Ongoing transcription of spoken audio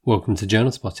Welcome to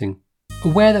Journal Spotting.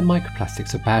 Aware that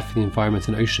microplastics are bad for the environment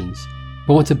and oceans,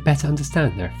 but want to better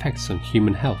understand their effects on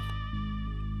human health?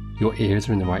 Your ears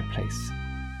are in the right place.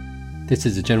 This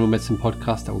is a general medicine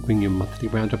podcast that will bring you a monthly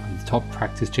roundup of the top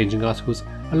practice-changing articles,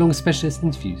 along with specialist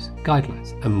interviews,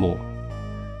 guidelines, and more.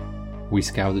 We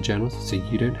scour the journals so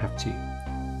you don't have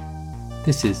to.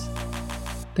 This is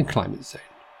The Climate Zone.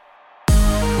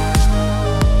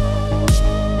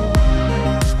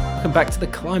 Welcome back to the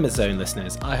Climate Zone,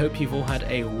 listeners. I hope you've all had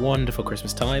a wonderful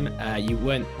Christmas time. You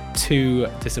weren't too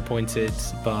disappointed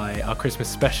by our Christmas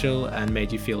special and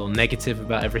made you feel all negative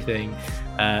about everything.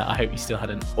 I hope you still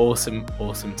had an awesome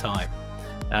time.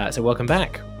 So welcome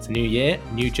back. It's a new year,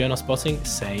 new Journal Spotting,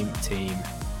 same team.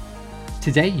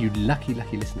 Today, you lucky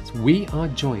listeners, we are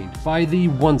joined by the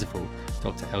wonderful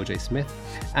Dr. LJ Smith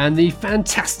and the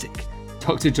fantastic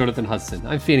Dr. Jonathan Hudson.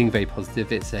 I'm feeling very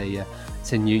positive. It's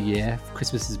a new year.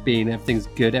 Christmas has been, everything's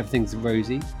good, everything's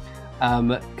rosy.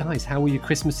 Guys, how were your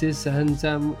Christmases? And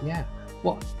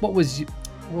what was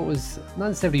not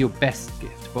necessarily your best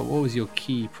gift, but what was your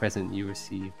key present you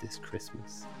received this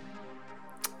Christmas?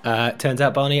 Turns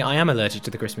out, Barney, I am allergic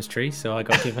to the Christmas tree, so I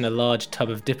got given a large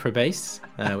tub of Dipper base,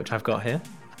 which I've got here.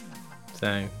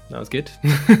 So that was good.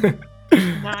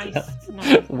 Nice.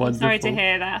 I'm sorry to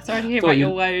hear that. Sorry to hear about your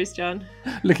woes, John.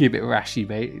 Looking a bit rashy,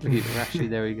 mate. Looking a bit rashy.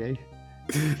 There we go.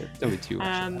 Don't be too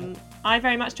rashy. I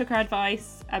very much took her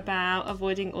advice about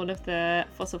avoiding all of the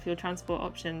fossil fuel transport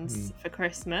options for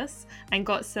Christmas and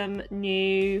got some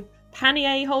new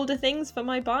pannier holder things for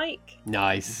my bike.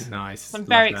 Nice. I'm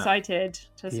very excited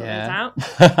to sort this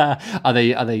out. Are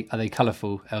they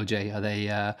colourful, LJ?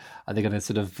 Are they going to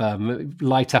sort of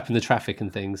light up in the traffic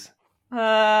and things?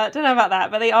 Don't know about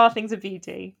that, but they are things of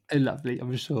beauty. Oh, lovely,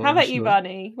 I'm sure. How about you,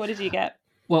 Barney? What did you get?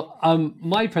 Well,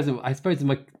 my present, I suppose,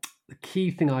 the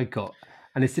key thing I got,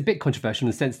 and it's a bit controversial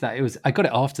in the sense that I got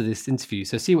it after this interview.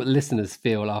 So see what listeners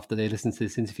feel after they listen to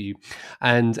this interview,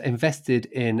 and invested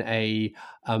in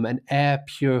an air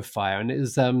purifier, and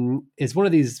it's one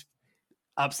of these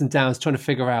ups and downs trying to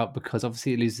figure out, because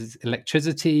obviously it loses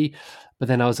electricity, but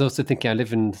then I was also thinking, I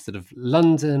live in sort of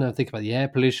London, I think about the air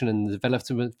pollution and the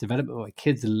development of my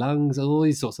kids' lungs, all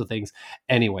these sorts of things.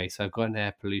 Anyway, so I've got an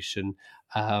air pollution,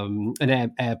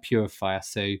 an air purifier,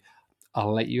 so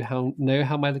I'll let you know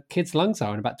how my kids' lungs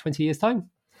are in about 20 years' time.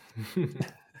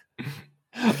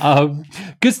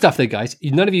 Good stuff though, guys.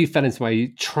 None of you fell into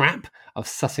my trap of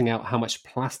sussing out how much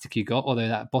plastic you got, although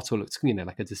that bottle looks,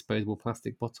 like a disposable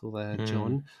plastic bottle there,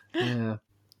 John.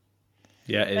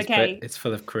 Yeah, it is, okay. But it's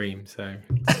full of cream, so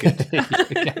it's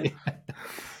good.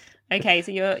 Okay,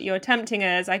 so you're tempting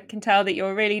us. I can tell that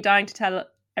you're really dying to tell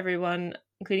everyone,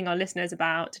 including our listeners,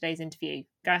 about today's interview.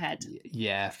 Go ahead.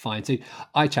 Yeah, fine. So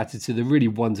I chatted to the really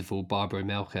wonderful Barbara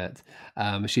Melchert.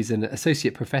 She's an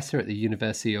associate professor at the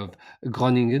University of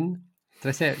Groningen. Did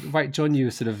I say it right, John? You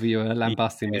were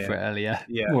lambasting me for it earlier,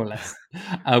 more or less,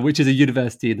 which is a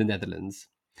university in the Netherlands.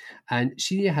 And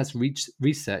she has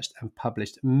researched and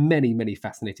published many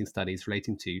fascinating studies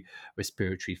relating to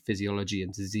respiratory physiology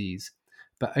and disease.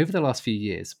 But over the last few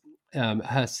years,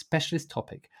 her specialist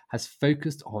topic has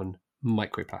focused on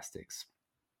microplastics.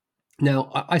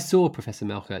 Now, I saw Professor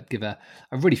Melchert give a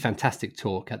really fantastic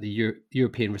talk at the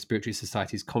European Respiratory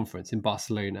Society's conference in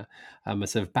Barcelona,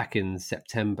 back in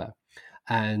September.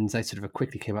 And I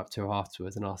quickly came up to her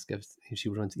afterwards and asked her if she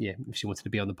wanted to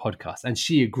be on the podcast, and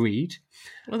she agreed.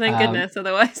 Well, thank goodness.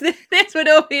 Otherwise, this would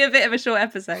all be a bit of a short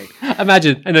episode.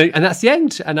 Imagine, and that's the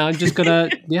end. And I'm just gonna,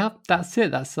 that's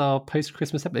it. That's our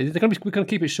post-Christmas episode. We're gonna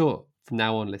keep it short from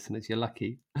now on, listeners. You're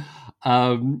lucky.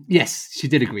 Yes, she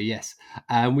did agree. Yes,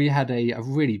 and we had a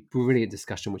really brilliant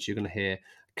discussion, which you're going to hear,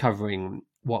 covering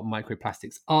what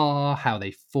microplastics are, how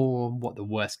they form, what the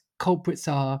worst culprits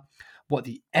are, what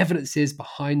the evidence is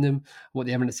behind them, what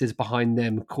the evidence is behind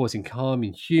them causing harm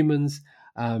in humans,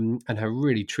 and her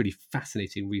really, truly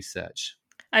fascinating research.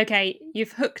 Okay,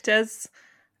 you've hooked us.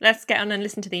 Let's get on and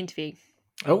listen to the interview.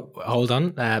 Oh, hold on.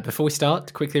 Before we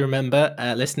start, quickly remember,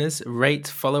 listeners, rate,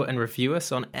 follow, and review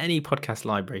us on any podcast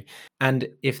library. And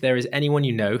if there is anyone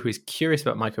you know who is curious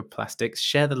about microplastics,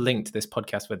 share the link to this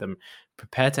podcast with them.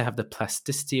 Prepare to have the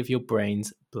plasticity of your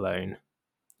brains blown.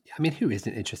 I mean, who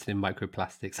isn't interested in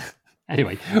microplastics?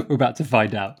 Anyway, we're about to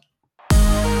find out.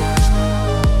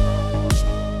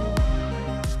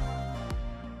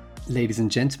 Ladies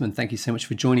and gentlemen, thank you so much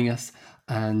for joining us.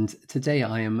 And today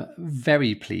I am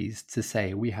very pleased to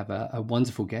say we have a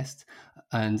wonderful guest,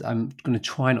 and I'm going to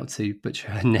try not to butcher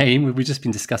her name. We've just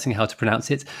been discussing how to pronounce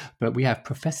it, but we have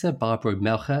Professor Barbara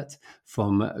Melchert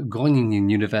from Groningen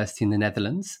University in the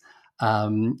Netherlands.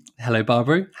 Hello,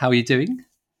 Barbara. How are you doing?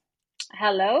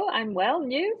 Hello, I'm well.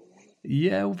 And you?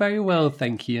 Yeah, very well,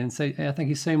 thank you. And so, thank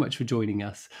you so much for joining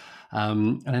us.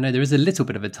 And I know there is a little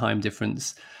bit of a time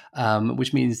difference,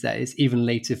 which means that it's even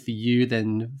later for you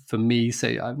than for me. So,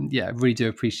 yeah, I really do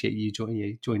appreciate you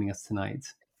joining us tonight.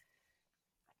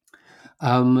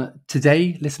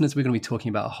 Today, listeners, we're going to be talking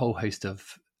about a whole host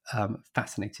of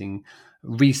fascinating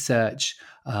research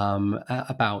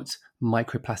about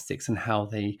microplastics and how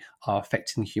they are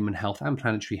affecting human health and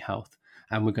planetary health.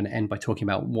 And we're going to end by talking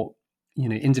about what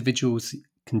individuals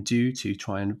can do to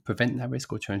try and prevent that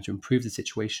risk or trying to improve the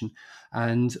situation,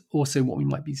 and also what we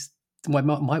might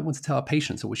want to tell our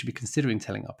patients, or we should be considering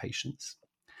telling our patients.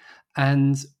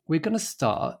 And we're going to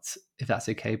start, if that's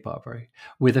okay, Barbara,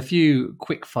 with a few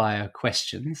quick fire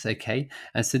questions. Okay.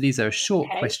 And so these are short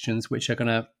questions which are going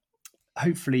to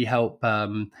hopefully help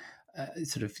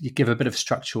sort of give a bit of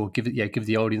structure, or give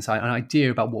the audience an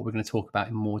idea about what we're going to talk about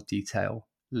in more detail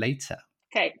later.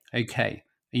 Okay. Okay.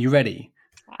 Are you ready?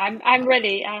 I'm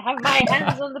ready. I have my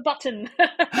hands on the button.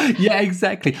 Yeah,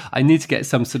 exactly. I need to get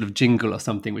some sort of jingle or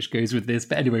something which goes with this.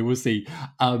 But anyway, we'll see.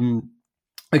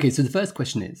 Okay. So the first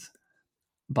question is,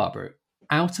 Barbara,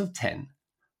 out of 10,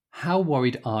 how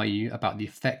worried are you about the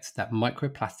effect that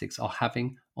microplastics are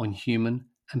having on human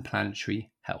and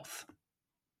planetary health?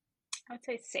 I'd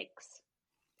say 6.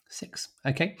 6.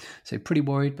 Okay. So pretty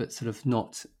worried, but sort of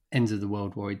not end of the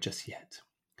world worried just yet.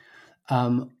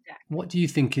 What do you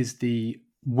think is the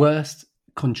worst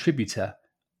contributor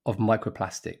of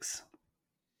microplastics?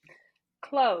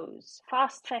 Clothes,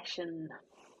 fast fashion,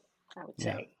 I would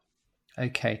say.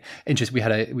 Okay,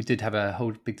 interesting. We did have a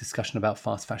whole big discussion about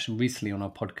fast fashion recently on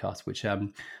our podcast, which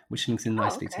links in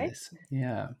nicely to this.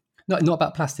 Yeah, not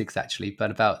about plastics actually, but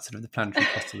about sort of the planetary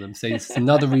cost of them. So it's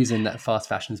another reason that fast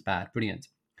fashion is bad. Brilliant.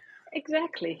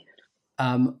 Exactly.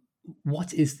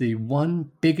 What is the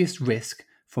one biggest risk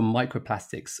from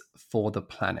microplastics for the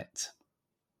planet?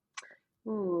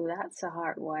 Ooh, that's a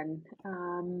hard one.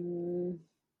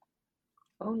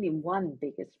 Only one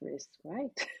biggest risk,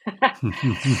 right?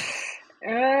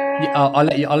 Yeah,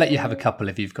 I'll let you have a couple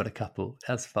if you've got a couple.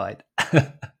 That's fine.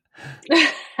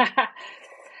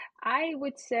 I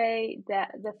would say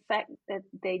that the fact that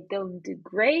they don't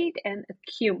degrade and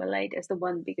accumulate is the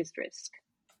one biggest risk.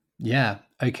 Yeah.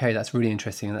 Okay, that's really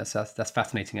interesting, and that's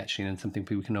fascinating actually, and something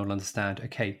people can all understand.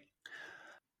 Okay.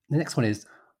 The next one is,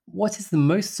 what is the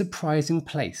most surprising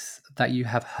place that you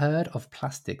have heard of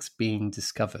plastics being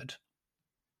discovered?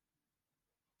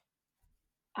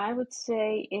 I would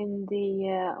say in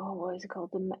the what is it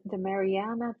called, the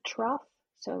Mariana Trough.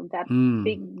 So that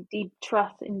big deep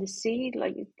trough in the sea,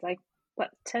 like it's like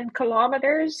what 10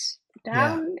 kilometers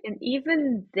down, and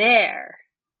even there,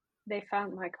 they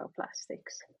found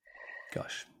microplastics.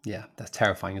 Gosh, yeah, that's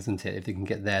terrifying, isn't it? If they can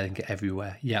get there, they can get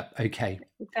everywhere. Yeah, okay.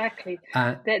 Exactly.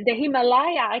 The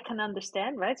Himalaya, I can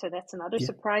understand, right? So that's another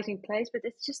surprising place, but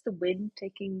it's just the wind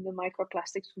taking the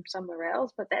microplastics from somewhere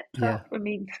else. But that trough, I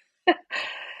mean,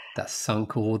 that's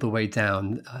sunk all the way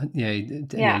down,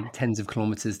 tens of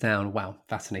kilometers down. Wow,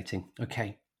 fascinating.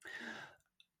 Okay.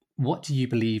 What do you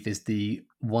believe is the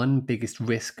one biggest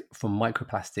risk from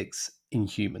microplastics in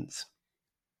humans?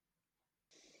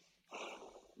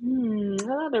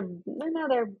 Another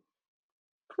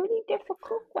pretty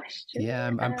difficult question.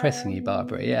 Yeah, I'm pressing you,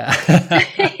 Barbara. Yeah.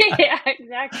 Yeah,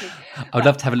 exactly. I would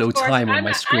love to have a little time on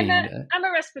my screen. I'm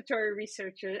a respiratory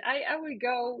researcher. I would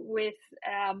go with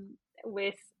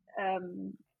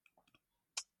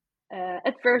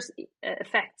adverse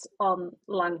effects on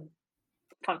lung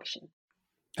function.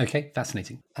 Okay,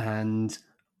 fascinating. And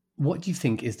what do you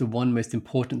think is the one most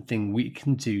important thing we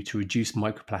can do to reduce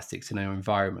microplastics in our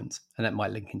environment? And that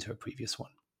might link into a previous one.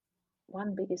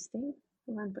 One biggest thing?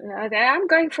 I'm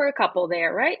going for a couple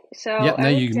there, right? So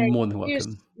you're more than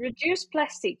welcome. Reduce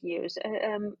plastic use.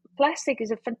 Plastic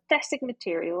is a fantastic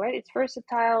material, right? It's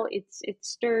versatile. It's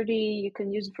sturdy. You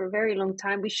can use it for a very long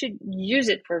time. We should use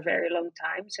it for a very long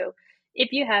time. So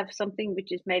if you have something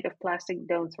which is made of plastic,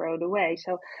 don't throw it away.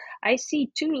 So I see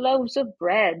 2 loaves of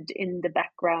bread in the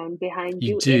background behind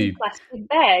you in plastic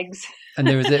bags. And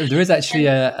there is actually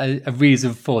a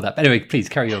reason for that. But anyway, please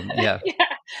carry on. Yeah. Yeah.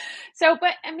 So,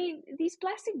 but I mean, these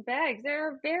plastic bags,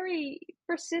 they're very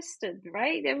persistent,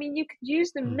 right? I mean, you could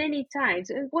use them many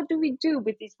times. And what do we do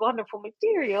with this wonderful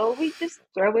material? We just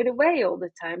throw it away all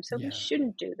the time. So we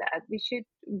shouldn't do that. We should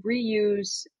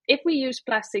reuse. If we use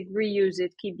plastic, reuse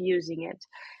it, keep using it,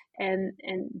 and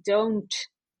don't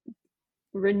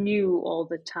renew all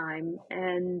the time.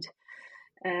 And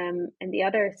the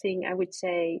other thing I would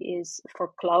say is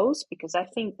for clothes, because I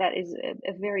think that is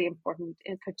a very important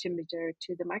contributor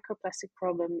to the microplastic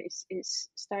problem, is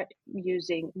start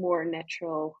using more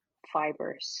natural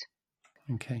fibers.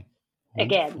 Okay.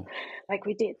 again, Wonderful. like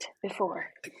we did before.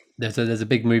 There's a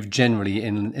big move generally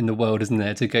in the world, isn't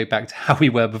there, to go back to how we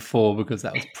were before, because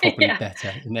that was probably Yeah.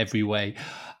 better in every way.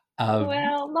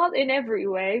 Well, not in every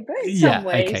way, but in some Yeah,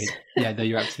 ways. okay. Yeah, no,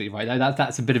 you're absolutely right.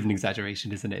 That's a bit of an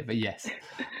exaggeration, isn't it? But yes.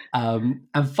 And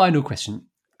final question.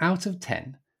 Out of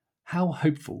 10, how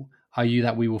hopeful are you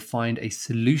that we will find a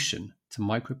solution to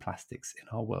microplastics in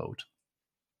our world?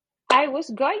 I was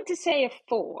going to say a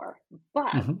 4, but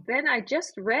Hmm. then I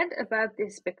just read about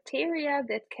this bacteria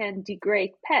that can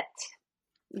degrade PET.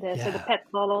 So the Yeah.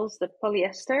 PET bottles, the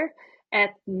polyester,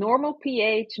 at normal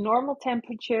pH, normal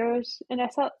temperatures. And I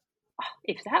thought, "Oh,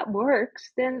 if that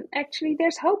works, then actually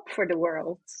there's hope for the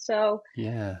world." So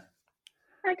Yeah.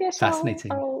 I guess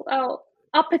Fascinating. I'll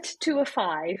up it to a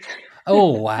 5.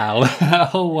 Oh wow, a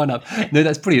whole one up. No,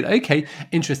 that's brilliant. Okay,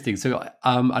 interesting. So,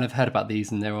 and I've heard about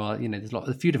these, and there are, there's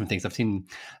a few different things. I've seen,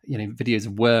 videos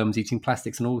of worms eating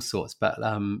plastics and all sorts. But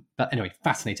anyway,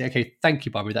 fascinating. Okay, thank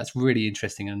you, Barbara. That's really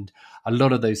interesting, and a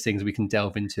lot of those things we can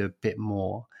delve into a bit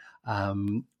more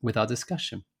with our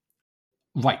discussion.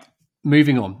 Right,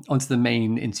 moving on onto the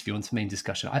main interview, onto the main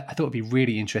discussion. I thought it'd be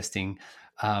really interesting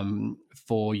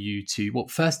for you to, well,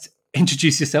 first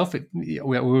introduce yourself. We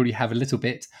already have a little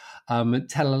bit.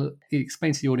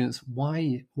 Explain to the audience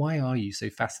why are you so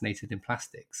fascinated in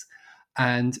plastics,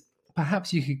 and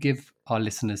perhaps you could give our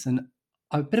listeners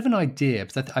a bit of an idea,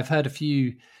 because I've heard a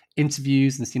few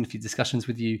interviews and seen a few discussions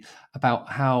with you about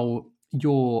how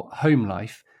your home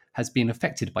life has been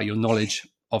affected by your knowledge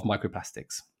of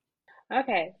microplastics.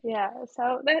 Okay, yeah.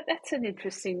 So that's an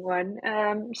interesting one.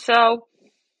 So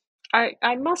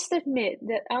I must admit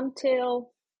that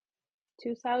until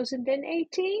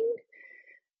 2018,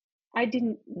 I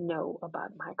didn't know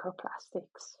about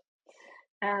microplastics.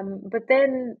 But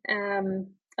then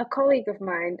a colleague of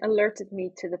mine alerted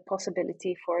me to the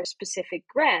possibility for specific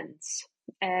grants,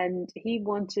 and he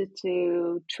wanted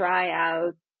to try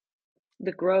out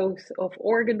the growth of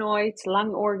organoids,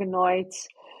 lung organoids,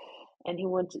 and he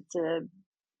wanted to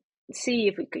see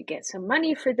if we could get some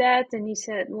money for that. And he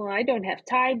said, "Well, I don't have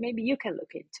time. Maybe you can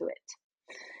look into it."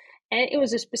 And it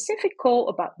was a specific call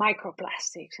about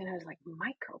microplastics. And I was like,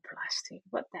 "Microplastic?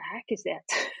 What the heck is that?"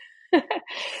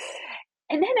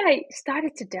 And then I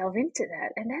started to delve into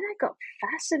that. And then I got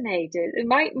fascinated. And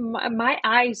my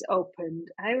eyes opened.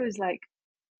 I was like,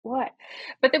 what?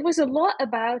 But there was a lot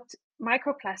about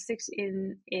microplastics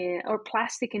or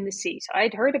plastic in the sea. So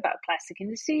I'd heard about plastic in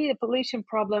the sea, the pollution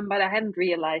problem, but I hadn't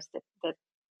realized that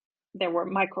there were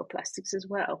microplastics as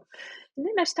well. And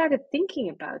then I started thinking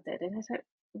about that, and I said,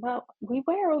 well, we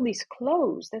wear all these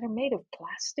clothes that are made of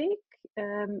plastic,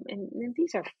 and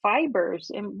these are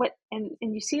fibers, and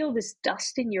you see all this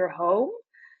dust in your home.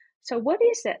 So what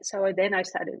is that? So then I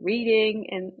started reading,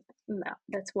 and no,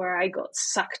 that's where I got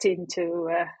sucked into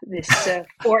this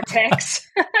vortex.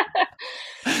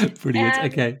 Brilliant. um,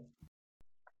 Okay.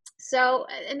 so,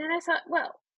 and then I thought,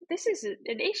 well, this is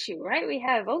an issue, right? We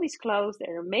have all these clothes that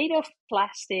are made of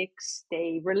plastics,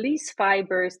 they release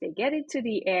fibers, they get into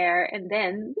the air, and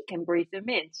then we can breathe them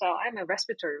in. So I'm a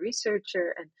respiratory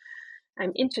researcher, and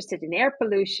I'm interested in air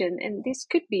pollution, and this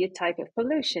could be a type of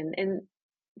pollution. And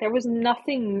there was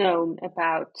nothing known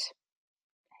about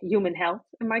human health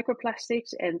and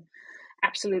microplastics, and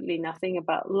absolutely nothing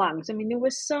about lungs. I mean, there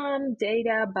was some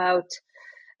data about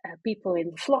people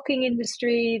in the flocking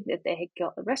industry that they had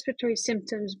got respiratory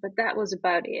symptoms, but that was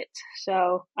about it.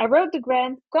 So I wrote the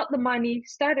grant, got the money,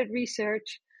 started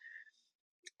research,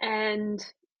 and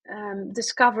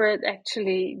discovered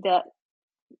actually that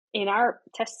in our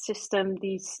test system,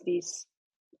 these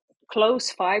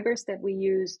close fibers that we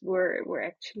used were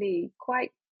actually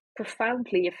quite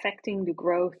profoundly affecting the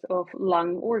growth of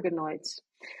lung organoids.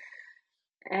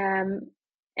 And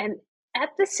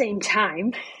at the same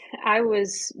time, I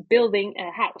was building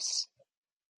a house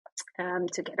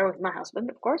together with my husband,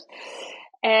 of course.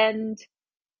 And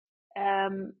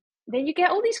then you get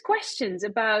all these questions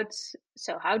about,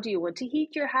 so how do you want to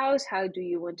heat your house? How do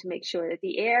you want to make sure that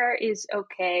the air is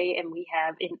okay? And we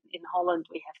have in Holland,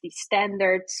 we have these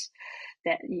standards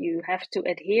that you have to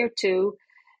adhere to.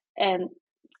 And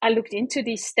I looked into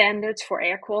these standards for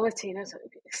air quality, and I was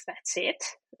like, that's it.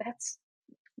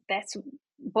 That's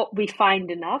what we find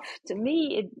enough. To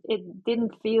me, it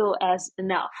didn't feel as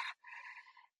enough.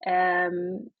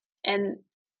 And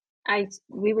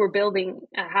we were building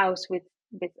a house with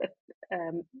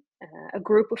a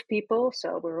group of people,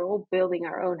 so we were all building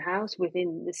our own house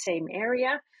within the same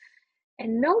area,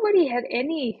 and nobody had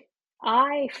any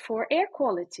eye for air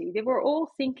quality. They were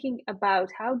all thinking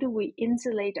about, how do we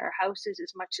insulate our houses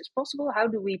as much as possible? How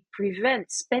do we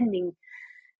prevent spending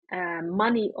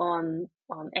money on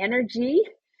energy?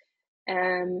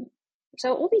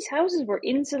 So all these houses were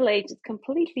insulated,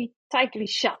 completely tightly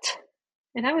shut.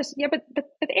 And I was, but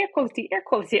air quality. I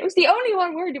was the only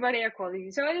one worried about air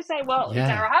quality. So I decided, well, it's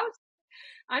our house.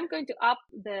 I'm going to up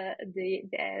the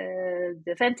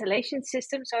ventilation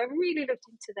system. So I really looked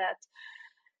into that.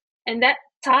 And that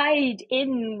tied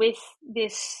in with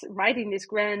this writing this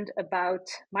grant about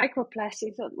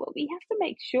microplastics. Well, we have to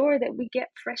make sure that we get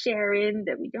fresh air in,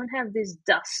 that we don't have this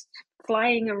dust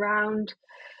flying around,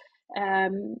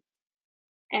 and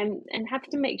have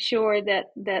to make sure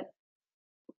that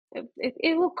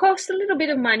it will cost a little bit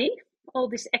of money, all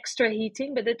this extra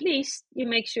heating, but at least you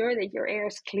make sure that your air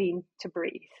is clean to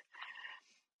breathe.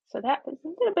 So that was a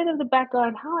little bit of the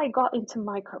background how I got into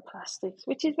microplastics,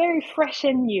 which is very fresh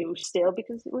and new still,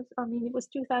 because it was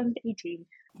 2018.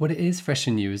 Well, it is fresh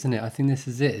and new, isn't it? I think this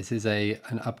is it. This is an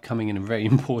upcoming and a very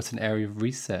important area of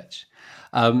research.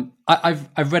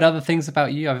 I've read other things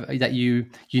about you that you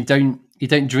don't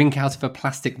drink out of a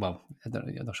plastic. Well,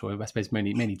 I'm not sure. I suppose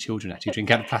many children actually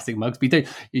drink out of plastic mugs, but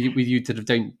you sort of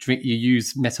don't drink. You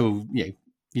use metal. You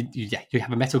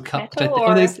have a metal cup.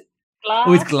 Glass.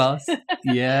 Always glass.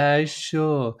 Yeah,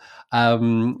 sure.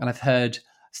 And I've heard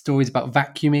stories about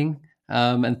vacuuming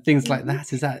and things like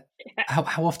that. Is that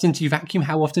how often do you vacuum?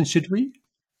 How often should we?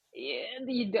 Yeah,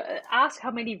 you ask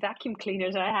how many vacuum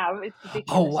cleaners I have. It's ridiculous.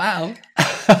 Oh wow!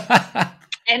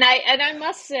 and I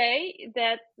must say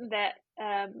that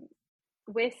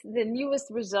with the newest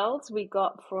results we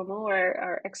got from all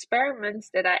our experiments,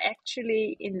 that I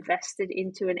actually invested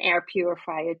into an air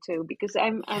purifier too, because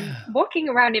I'm walking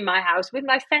around in my house with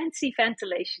my fancy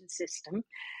ventilation system,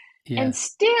 and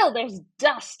still there's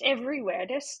dust everywhere.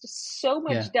 There's just so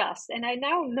much dust, and I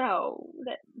now know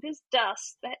that this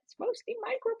dust, that's mostly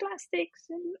microplastics,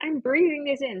 and I'm breathing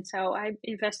this in. So I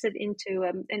invested into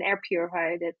an air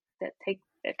purifier that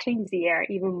cleans the air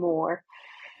even more.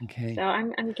 Okay. So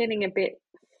I'm getting a bit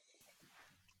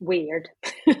weird.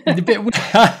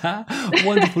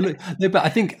 Wonderful. Look, no, but I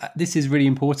think this is really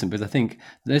important, because I think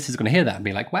this is going to hear that and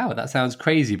be like, "Wow, that sounds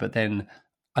crazy." But then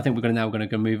I think we're going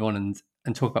to move on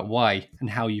and talk about why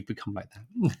and how you've become like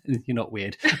that. You're not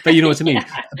weird, but you know what I mean.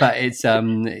 But it's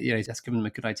that's given them a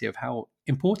good idea of how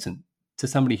important to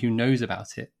somebody who knows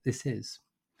about it this is.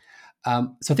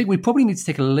 So I think we probably need to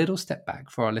take a little step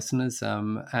back for our listeners,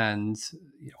 and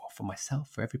for myself,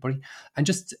 for everybody, and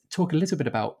just talk a little bit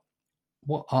about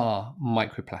what are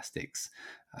microplastics.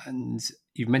 And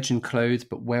you've mentioned clothes,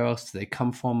 but where else do they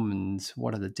come from, and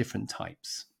what are the different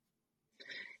types?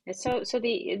 So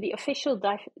the official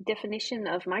definition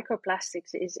of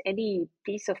microplastics is any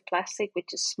piece of plastic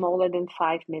which is smaller than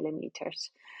 5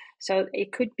 millimeters. So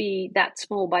it could be that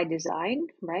small by design,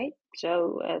 right?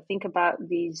 So think about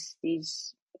these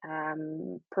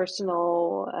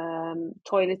personal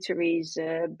toiletries,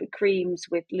 creams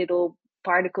with little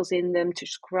particles in them to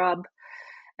scrub.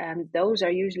 Those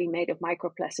are usually made of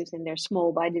microplastics, and they're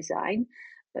small by design.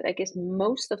 But I guess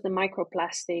most of the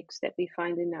microplastics that we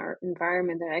find in our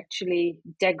environment are actually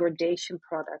degradation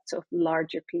products of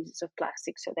larger pieces of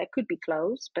plastic. So that could be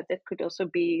clothes, but that could also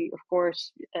be, of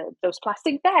course, those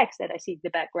plastic bags that I see in the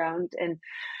background, and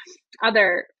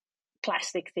other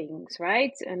plastic things,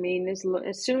 right? I mean, as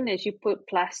soon as you put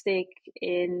plastic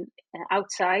in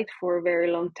outside for a very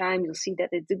long time, you'll see that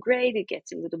it degrades, it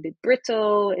gets a little bit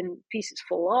brittle, and pieces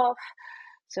fall off.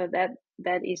 So that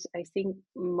is, I think,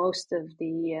 most of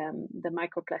the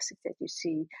microplastics that you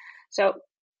see. So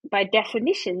by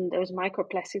definition, those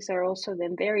microplastics are also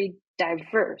then very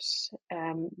diverse.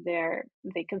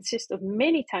 They consist of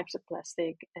many types of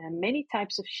plastic and many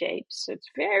types of shapes. So it's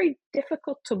very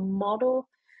difficult to model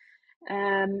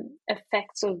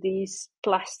effects of these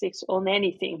plastics on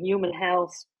anything, human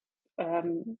health,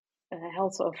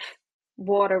 health of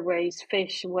waterways,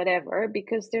 fish, whatever,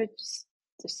 because there's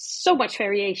so much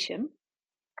variation.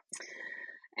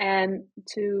 And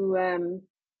to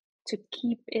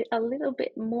keep it a little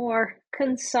bit more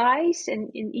concise and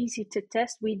easy to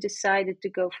test, we decided to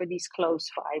go for these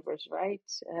closed fibers, right?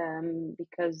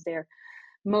 Because they're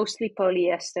mostly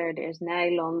polyester, there's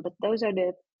nylon, but those are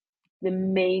the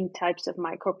main types of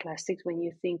microplastics when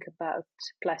you think about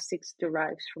plastics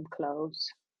derived from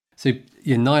clothes. So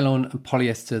nylon and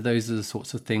polyester, those are the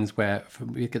sorts of things where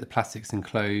we get the plastics in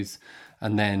clothes,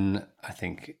 and then I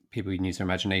think people can use their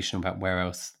imagination about where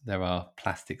else there are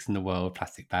plastics in the world,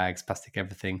 plastic bags, plastic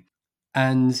everything.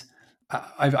 And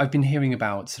I've been hearing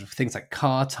about sort of things like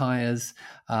car tires,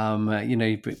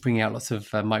 bringing out lots of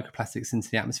microplastics into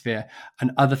the atmosphere,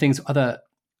 and other things, other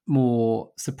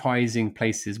more surprising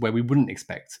places where we wouldn't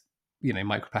expect,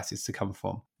 microplastics to come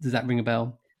from. Does that ring a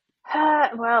bell?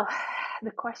 Well,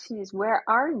 the question is, where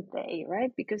aren't they,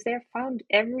 right? Because they're found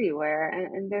everywhere,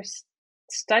 and there's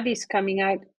studies coming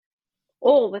out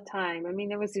all the time. I mean,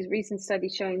 there was this recent study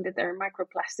showing that there are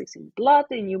microplastics in blood,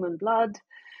 in human blood,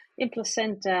 in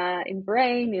placenta, in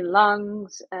brain, in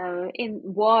lungs, in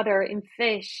water, in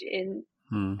fish, in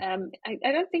I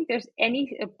don't think there's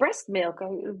any breast milk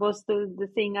was the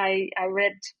thing I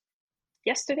read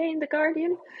yesterday in The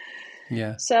Guardian.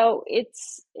 Yeah. So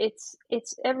it's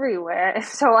everywhere.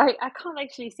 So I can't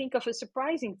actually think of a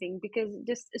surprising thing, because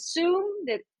just assume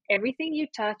that everything you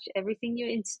touch, everything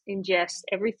you ingest,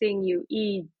 everything you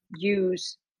eat,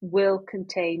 use will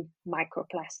contain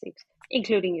microplastics,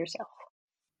 including yourself.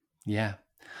 Yeah,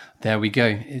 there we go.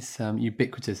 It's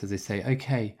ubiquitous, as they say.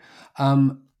 Okay,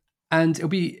 and it'll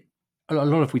be a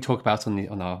lot of we talk about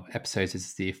on our episodes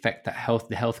is the effect that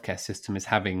the healthcare system is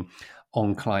having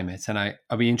on climate, and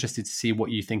I'll be interested to see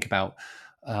what you think about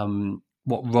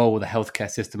what role the healthcare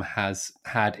system has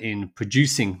had in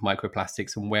producing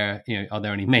microplastics, and where, are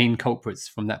there any main culprits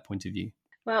from that point of view?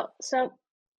 Well, so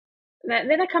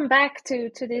then I come back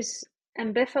to this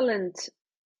ambivalent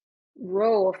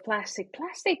role of plastic.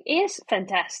 Plastic is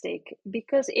fantastic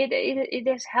because it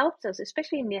has helped us,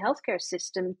 especially in the healthcare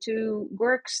system, to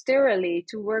work sterilely,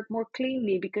 to work more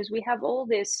cleanly, because we have all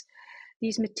these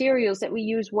materials that we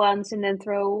use once and then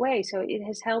throw away. So it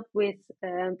has helped with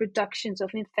reductions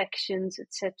of infections,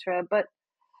 etc. But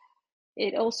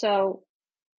it also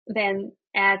then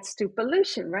adds to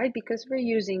pollution, right? Because we're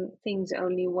using things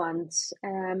only once.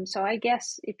 So I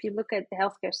guess if you look at the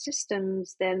healthcare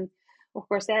systems, then of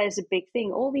course that is a big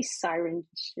thing. All these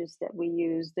syringes that we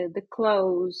use, the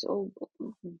clothes, all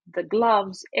the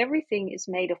gloves, everything is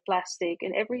made of plastic,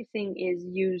 and everything is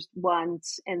used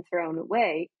once and thrown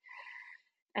away.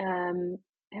 And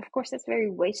of course that's very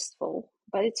wasteful,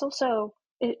 but it's also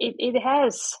it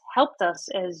has helped us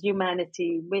as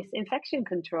humanity with infection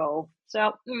control.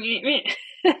 So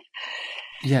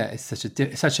yeah, it's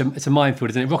it's a minefield,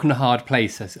 isn't it? Rock and a hard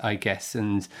place, I guess,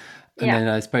 and then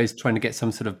I suppose trying to get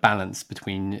some sort of balance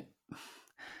between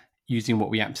using what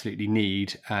we absolutely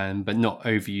need, but not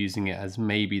overusing it, as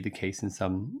may be the case in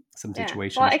some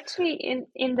situations. Well, actually,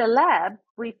 in the lab,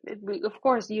 we of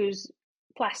course use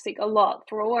plastic a lot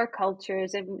for all our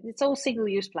cultures, and it's all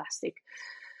single-use plastic.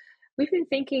 We've been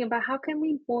thinking about how can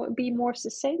we be more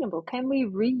sustainable? Can we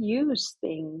reuse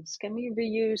things? Can we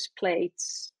reuse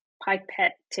plates,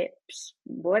 pipette tips,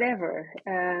 whatever?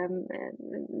 And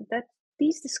that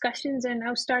these discussions are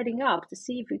now starting up to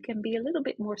see if we can be a little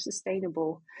bit more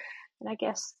sustainable. And I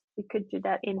guess we could do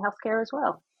that in healthcare as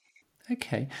well.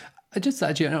 Okay. Just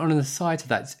actually on the side of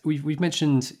that, we've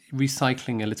mentioned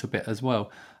recycling a little bit as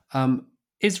well.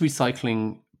 Is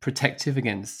recycling protective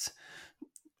against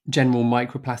general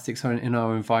microplastics in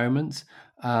our environment?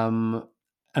 And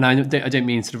I don't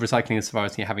mean sort of recycling as far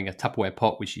as having a Tupperware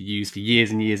pot which you use for years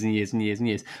and years and years and years and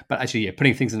years, but actually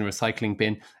putting things in a recycling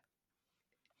bin.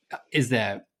 Is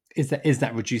that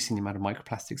reducing the amount of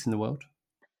microplastics in the world?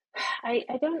 I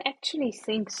don't actually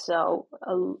think so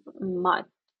much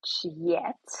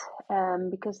yet,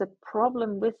 because the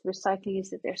problem with recycling is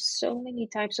that there's so many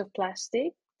types of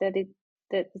plastic that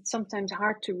it's sometimes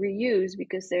hard to reuse,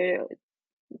 because you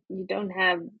don't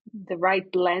have the right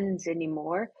blends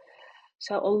anymore.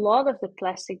 So a lot of the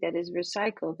plastic that is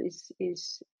recycled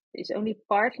is only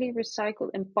partly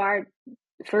recycled, and part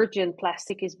virgin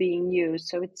plastic is being used.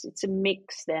 So it's a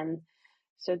mix then.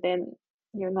 So then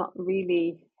you're not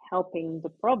really helping the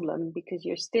problem, because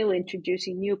you're still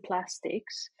introducing new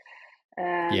plastics.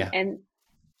 And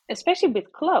especially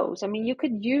with clothes, I mean, you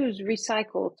could use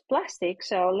recycled plastic.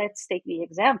 So let's take the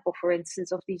example, for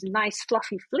instance, of these nice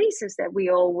fluffy fleeces that we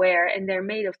all wear, and they're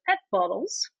made of PET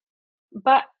bottles.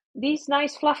 But these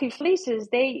nice fluffy fleeces,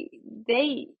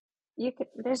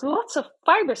 there's lots of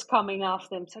fibers coming off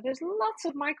them. So there's lots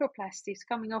of microplastics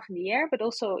coming off in the air, but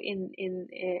also in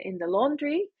the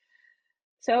laundry.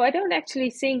 So I don't actually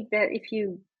think that if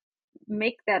you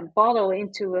make that bottle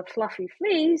into a fluffy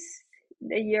fleece,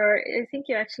 I think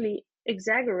you're actually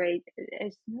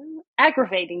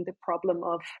aggravating the problem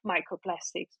of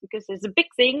microplastics, because there's a big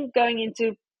thing going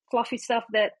into fluffy stuff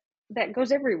that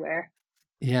goes everywhere.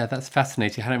 Yeah, that's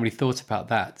fascinating. I hadn't really thought about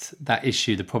that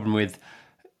issue. The problem with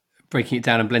breaking it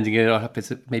down and blending it up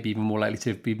is maybe even more likely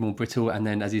to be more brittle, and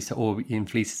then, as you said, or in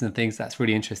fleeces and things. That's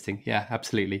really interesting. Yeah,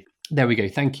 absolutely. There we go.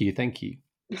 Thank you.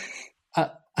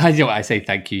 You know what, I say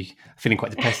thank you. I'm feeling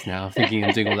quite depressed now, thinking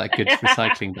I'm doing all that good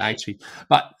recycling,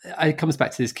 but it comes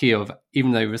back to this key of,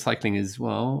 even though recycling is,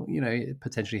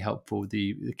 potentially helpful,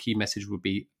 the key message would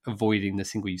be avoiding the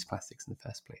single-use plastics in the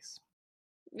first place.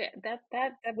 Yeah,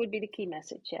 that would be the key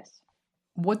message. Yes.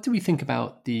 What do we think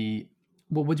about the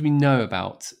what do we know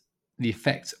about the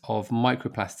effect of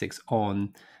microplastics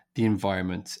on the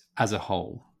environment as a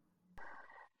whole?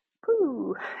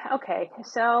 Ooh, okay.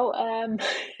 So,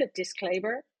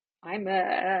 disclaimer: I'm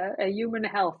a human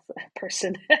health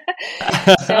person.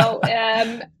 So, I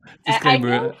know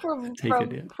Disclaimer from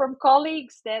taken. Yeah.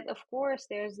 colleagues that, of course,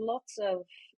 there's lots of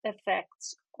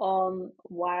effects on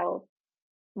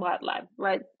wildlife,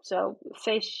 right? So,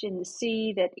 fish in the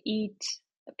sea that eat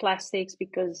plastics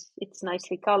because it's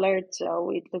nicely colored, so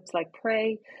it looks like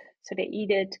prey, so they eat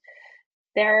it.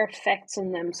 There are effects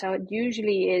on them. So it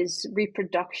usually is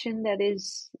reproduction that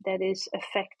is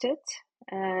affected,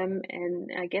 and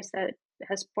I guess that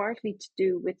has partly to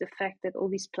do with the fact that all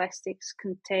these plastics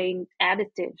contain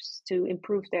additives to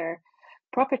improve their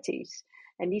properties,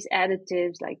 and these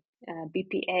additives like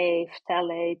BPA,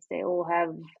 phthalates, they all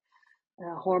have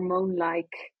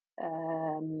hormone-like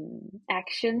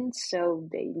actions, so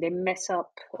they mess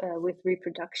up with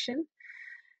reproduction.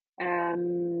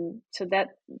 So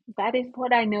that is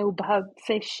what I know about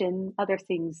fish and other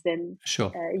things than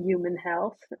Sure. human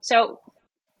health. So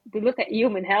if we look at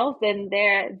human health, then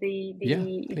there Yeah,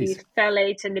 the please.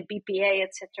 phthalates and the BPA,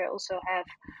 etc., also have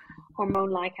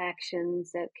hormone-like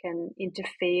actions that can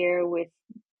interfere with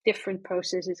different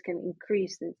processes, can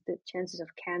increase the chances of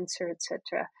cancer,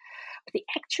 etc. But the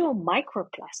actual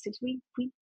microplastics, we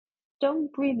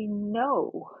don't really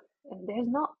know. There's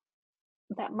not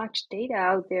that much data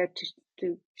out there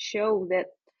to show that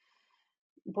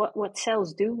what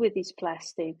cells do with these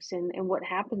plastics and what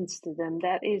happens to them.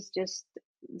 That is just,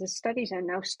 the studies are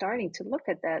now starting to look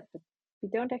at that, but we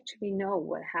don't actually know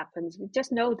what happens. We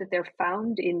just know that they're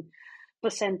found in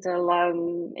placenta,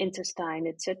 lung, intestine,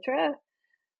 etc.,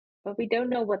 but we don't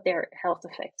know what their health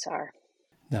effects are.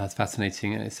 No, it's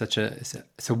fascinating, and it's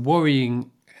a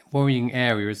worrying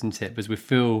area, isn't it? Because we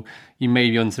feel you may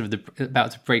be on sort of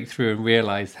about to break through and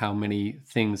realize how many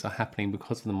things are happening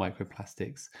because of the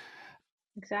microplastics.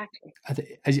 Exactly.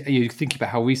 As you think about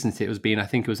how recent it was been, I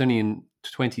think it was only in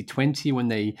 2020 when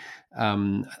they,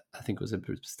 I think it was a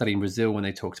study in Brazil when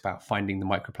they talked about finding the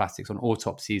microplastics on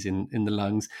autopsies in the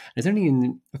lungs. And it's only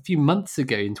in a few months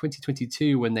ago, in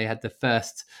 2022, when they had the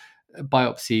first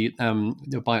biopsy,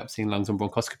 they were biopsying lungs on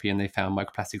bronchoscopy, and they found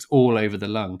microplastics all over the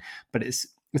lung. But it's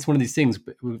one of these things,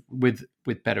 with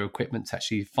better equipment to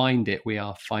actually find it, we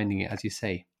are finding it, as you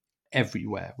say,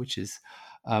 everywhere, which is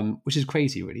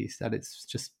crazy, really, is that it's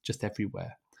just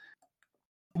everywhere.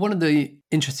 One of the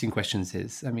interesting questions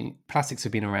is, I mean, plastics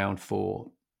have been around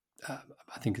for,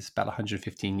 I think it's about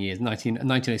 115 years,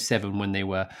 1907 when they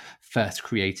were first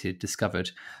created,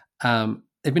 discovered.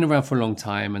 They've been around for a long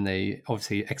time, and they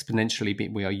obviously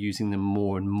exponentially, we are using them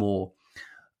more and more.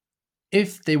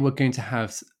 If they were going to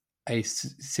have a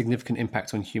significant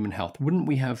impact on human health, wouldn't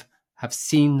we have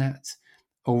seen that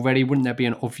already? Wouldn't there be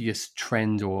an obvious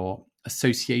trend or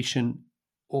association?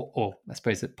 Or I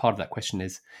suppose that part of that question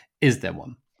is there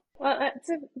one? Well,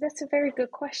 that's a very good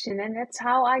question, and that's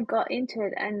how I got into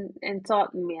it and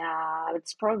thought, yeah,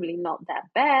 it's probably not that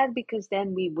bad because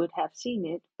then we would have seen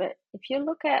it. But if you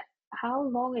look at how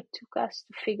long it took us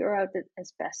to figure out that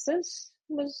asbestos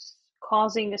was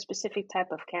causing a specific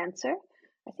type of cancer,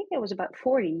 I think it was about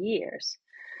 40 years.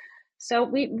 So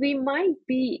we might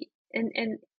be,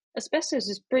 and asbestos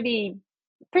is pretty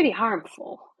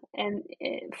harmful. And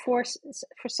for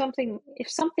something, if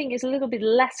something is a little bit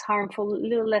less harmful, a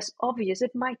little less obvious,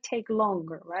 it might take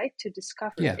longer, right, to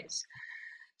discover Yeah. this.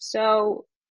 So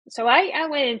I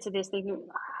went into this thinking,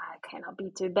 it cannot be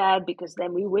too bad because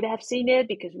then we would have seen it,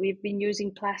 because we've been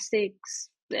using plastics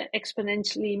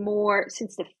exponentially more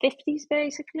since the 50s,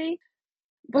 basically.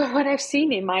 But what I've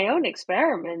seen in my own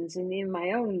experiments and in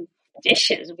my own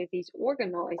dishes with these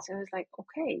organoids, I was like,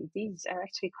 okay, these are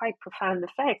actually quite profound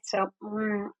effects. So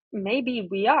maybe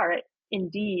we are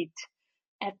indeed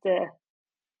at the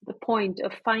point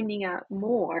of finding out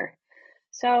more.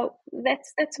 So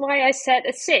that's why I set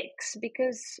a 6,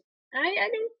 because I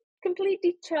don't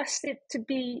completely trust it to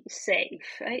be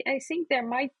safe. I think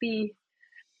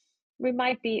we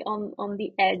might be on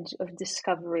the edge of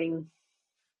discovering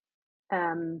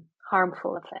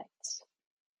harmful effects.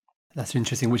 That's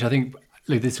interesting, which I think,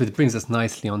 look, this brings us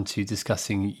nicely onto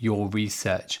discussing your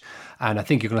research. And I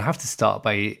think you're going to have to start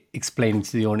by explaining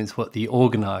to the audience what the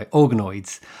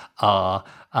organoids are,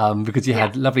 because you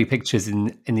had lovely pictures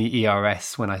in the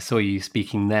ERS when I saw you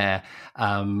speaking there.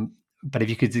 But if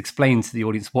you could explain to the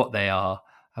audience what they are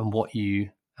and what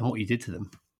you did to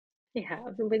them. Yeah,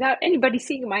 without anybody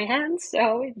seeing my hands,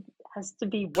 so has to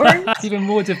be wormed. Even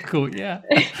more difficult, yeah.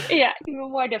 Yeah,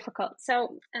 even more difficult.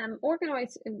 So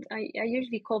organoids, I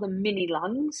usually call them mini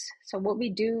lungs. So what we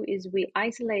do is we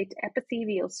isolate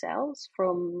epithelial cells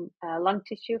from lung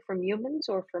tissue from humans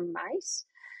or from mice.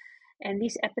 And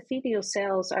these epithelial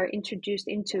cells are introduced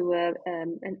into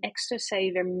an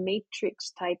extracellular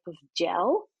matrix type of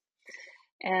gel,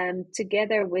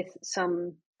 together with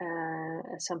some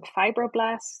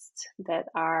fibroblasts that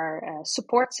are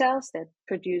support cells that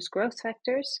produce growth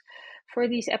factors for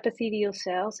these epithelial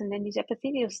cells. And then these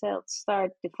epithelial cells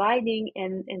start dividing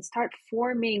and start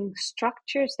forming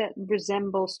structures that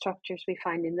resemble structures we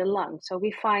find in the lung. So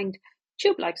we find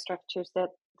tube-like structures that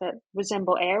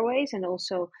resemble airways, and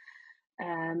also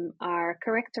are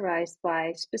characterized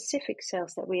by specific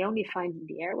cells that we only find in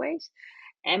the airways.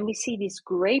 And we see these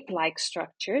grape-like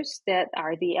structures that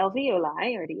are the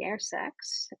alveoli, or the air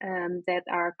sacs, that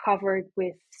are covered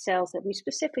with cells that we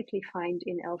specifically find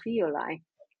in alveoli.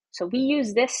 So we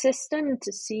use this system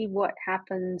to see what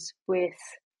happens with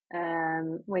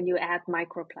when you add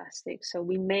microplastics. So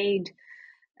we made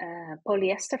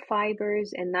polyester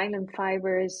fibers and nylon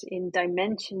fibers in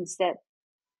dimensions that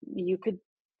you could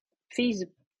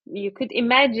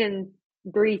imagine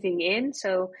breathing in.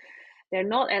 So they're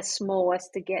not as small as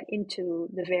to get into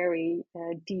the very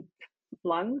deep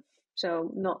lung.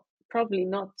 So probably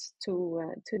not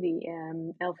to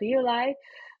the alveoli,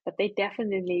 but they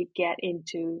definitely get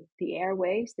into the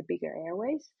airways, the bigger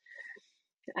airways.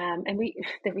 And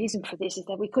the reason for this is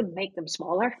that we couldn't make them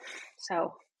smaller,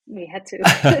 so we had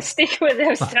to stick with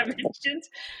those dimensions.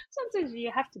 Sometimes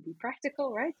you have to be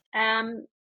practical, right?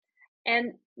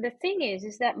 And the thing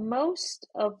is that most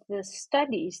of the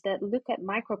studies that look at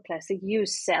microplastic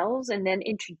use cells and then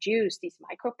introduce these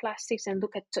microplastics and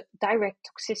look at direct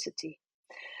toxicity.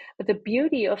 But the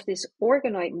beauty of this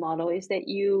organoid model is that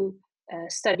you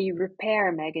study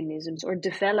repair mechanisms or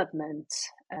development.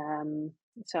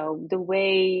 So the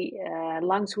way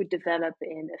lungs would develop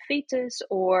in a fetus,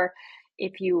 or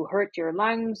if you hurt your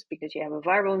lungs because you have a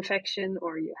viral infection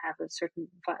or you have a certain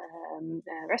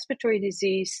respiratory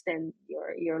disease, then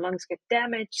your lungs get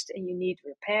damaged and you need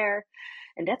repair.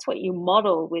 And that's what you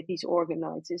model with these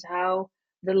organoids, is how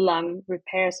the lung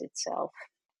repairs itself.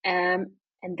 And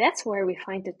that's where we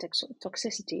find the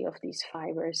toxicity of these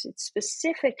fibers. It's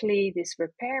specifically this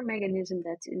repair mechanism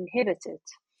that's inhibited.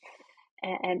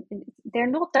 And they're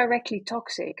not directly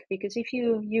toxic, because if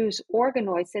you use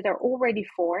organoids that are already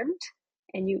formed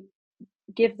and you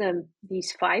give them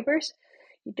these fibers,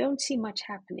 you don't see much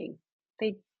happening.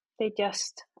 They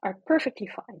just are perfectly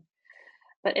fine.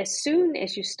 But as soon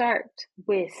as you start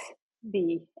with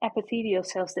the epithelial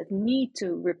cells that need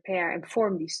to repair and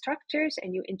form these structures,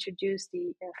 and you introduce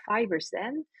the fibers,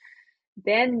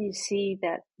 then you see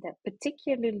that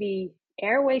particularly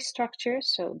airway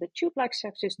structures, so the tube-like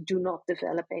structures, do not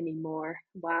develop anymore,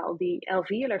 while the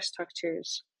alveolar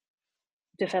structures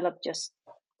develop just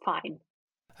fine.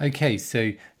 Okay,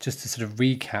 so just to sort of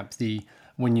recap,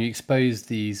 when you expose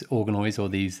these organoids or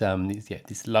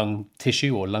this lung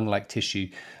tissue or lung-like tissue,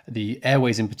 the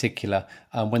airways in particular,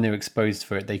 when they were exposed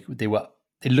for it,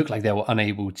 it looked like they were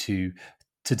unable to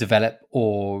develop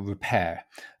or repair.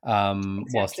 Exactly.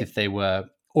 Whilst if they were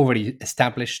already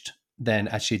established, then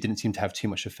actually it didn't seem to have too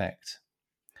much effect.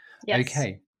 Yes.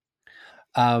 Okay.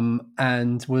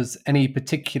 And was any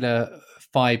particular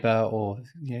fiber or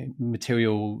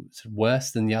material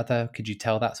worse than the other? Could you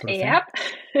tell that sort of thing? Yep.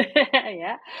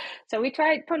 Yeah. So we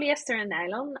tried polyester and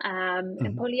nylon,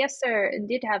 and polyester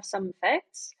did have some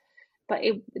effects, but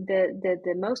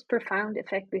the most profound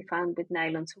effect we found with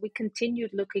nylon. So we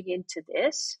continued looking into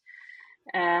this,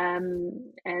 and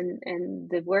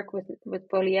the work with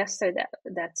polyester,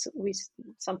 that's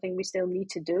something we still need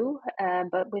to do.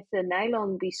 But with the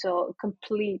nylon, we saw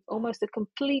almost a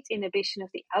complete inhibition of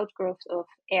the outgrowth of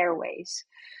airways.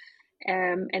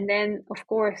 And then, of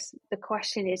course, the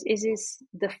question is this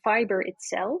the fiber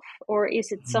itself, or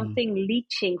is it something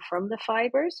leaching from the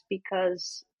fibers?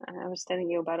 Because I was telling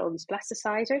you about all these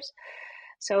plasticizers.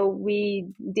 So we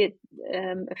did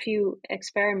a few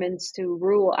experiments to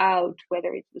rule out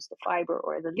whether it was the fiber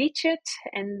or the leachate.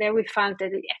 And there we found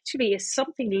that it actually is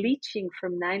something leaching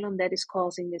from nylon that is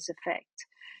causing this effect.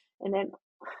 And then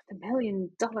the $1 million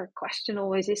question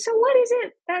always is, so what is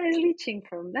it that is leaching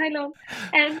from nylon?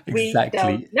 And we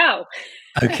don't know.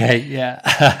 Okay, yeah.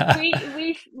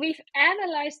 we've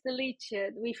analyzed the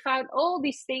leachate. We found all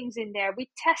these things in there. We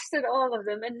tested all of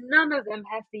them, and none of them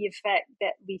have the effect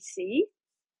that we see.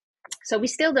 So we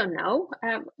still don't know.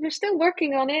 We're still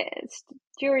working on it. The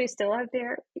jury is still out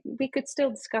there. We could still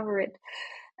discover it.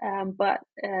 But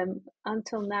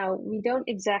until now, we don't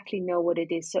exactly know what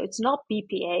it is. So it's not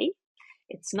BPA.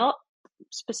 It's not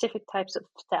specific types of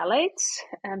phthalates,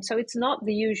 so it's not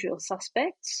the usual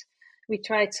suspects. We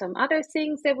tried some other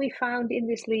things that we found in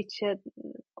this leachate,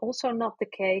 also not the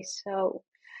case. So,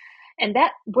 and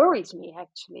that worries me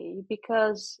actually,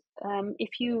 because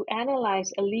if you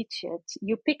analyze a leachate,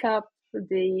 you pick up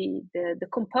the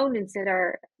components that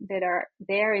are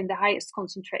there in the highest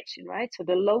concentration, right? So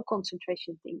the low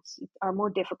concentration things are more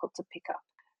difficult to pick up.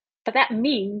 But that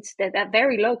means that that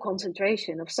very low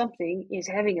concentration of something is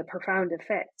having a profound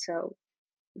effect. So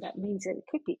that means that it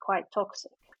could be quite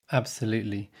toxic.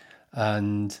 Absolutely.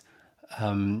 And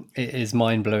it is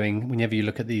mind-blowing whenever you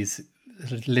look at these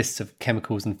lists of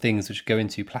chemicals and things which go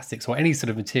into plastics or any sort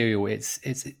of material. It's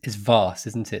vast,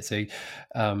 isn't it? So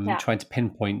trying to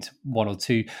pinpoint one or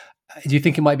two. Do you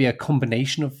think it might be a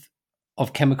combination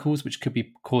of chemicals which could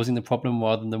be causing the problem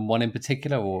rather than one in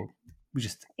particular, or we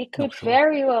just it could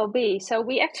very well be. So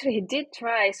we actually did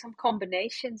try some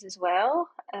combinations as well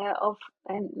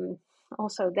and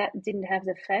also that didn't have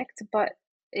the effect, but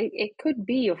it could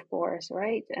be, of course,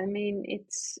 right? I mean,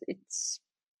 it's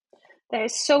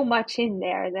there's so much in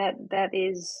there that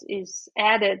is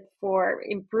added for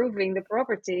improving the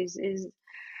properties.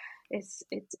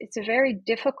 It's a very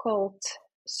difficult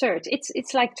search.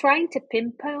 It's like trying to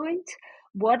pinpoint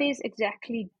what is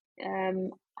exactly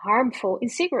harmful in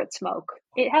cigarette smoke.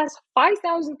 It has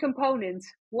 5,000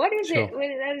 components. What is it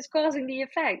that is causing the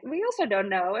effect? We also don't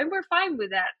know, and we're fine with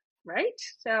that, right?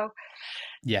 So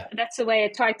yeah, that's the way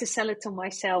I tried to sell it to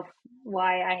myself,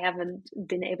 why I haven't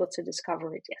been able to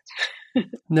discover it yet.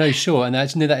 No, sure. And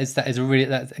actually, that's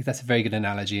a very good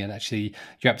analogy. And actually,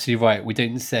 you're absolutely right. We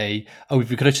don't say, oh, if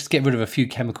we could just get rid of a few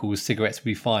chemicals, cigarettes would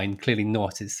be fine. Clearly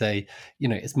not.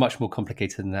 It's much more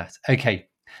complicated than that. Okay.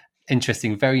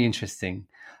 Interesting. Very interesting.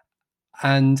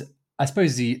 And I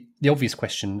suppose the obvious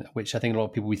question, which I think a lot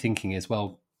of people will be thinking is,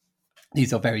 well,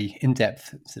 these are very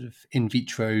in-depth sort of in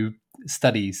vitro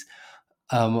studies.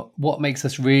 What makes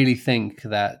us really think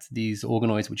that these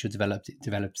organoids which are developed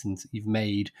and you've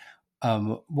made,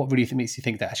 what really makes you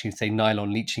think that actually, say,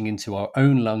 nylon leaching into our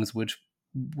own lungs would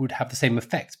have the same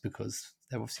effect? Because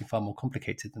they're obviously far more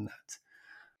complicated than that.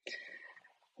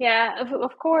 Yeah,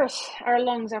 of course, our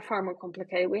lungs are far more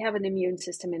complicated. We have an immune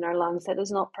system in our lungs that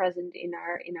is not present in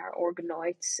our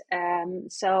organoids.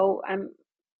 So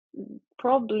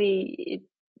probably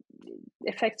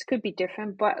effects could be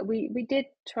different, but we did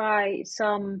try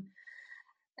some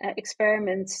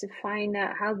experiments to find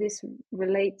out how this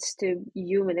relates to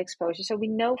human exposure. So we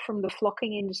know from the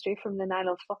flocking industry, from the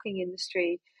nylon flocking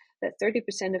industry, that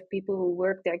 30% of people who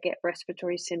work there get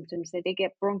respiratory symptoms, that they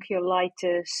get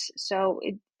bronchiolitis. So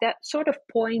that sort of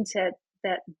points at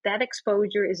that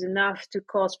exposure is enough to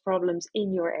cause problems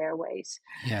in your airways.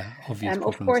 Yeah, obvious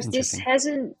problems. Of course, this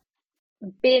hasn't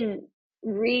been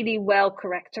really well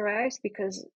characterized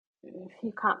because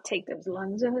you can't take those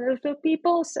lungs of those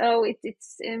people. So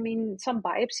it's I mean, some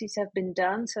biopsies have been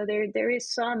done, so there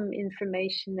is some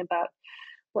information about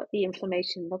what the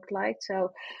inflammation looked like.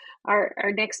 So our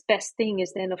next best thing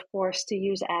is then, of course, to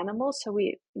use animals. So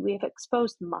we have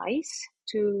exposed mice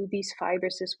to these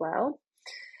fibers as well,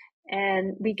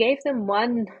 and we gave them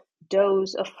one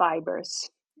dose of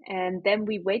fibers, and then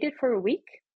we waited for a week.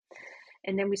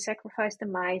 And then we sacrificed the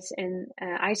mice and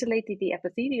isolated the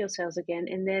epithelial cells again,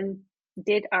 and then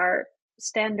did our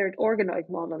standard organoid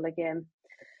model again.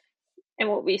 And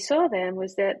what we saw then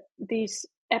was that these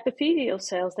epithelial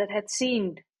cells that had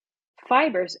seen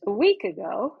fibers a week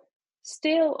ago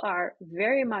still are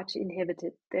very much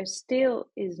inhibited. There still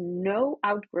is no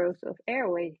outgrowth of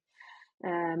airway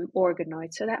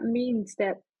organoids. So that means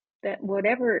that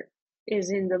whatever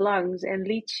is in the lungs and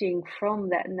leaching from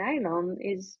that nylon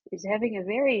is having a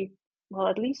very, well,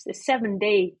 at least a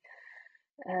 7-day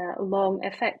long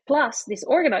effect. Plus, this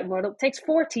organoid model takes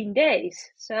 14 days.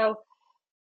 So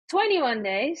 21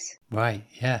 days. Right,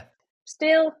 yeah.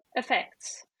 Still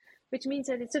effects, which means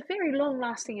that it's a very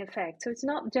long-lasting effect. So it's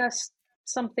not just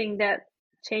something that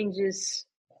changes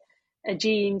a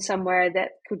gene somewhere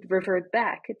that could revert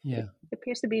back. It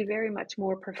appears to be very much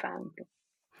more profound.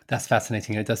 That's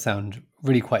fascinating. It does sound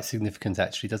really quite significant,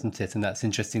 actually, doesn't it? And that's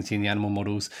interesting seeing the animal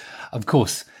models. Of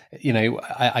course,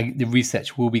 the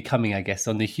research will be coming, I guess,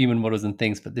 on the human models and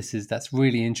things. But that's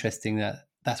really interesting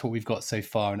that's what we've got so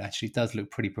far, and actually does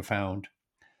look pretty profound.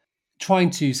 Trying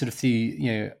to sort of see,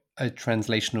 a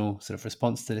translational sort of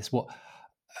response to this.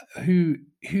 Who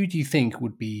do you think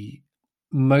would be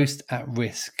most at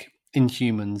risk in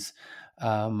humans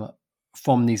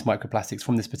from these microplastics,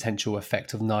 from this potential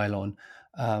effect of nylon?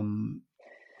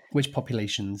 Which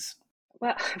populations?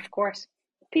 Well, of course,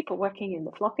 people working in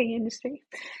the flocking industry.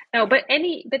 No, but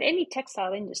any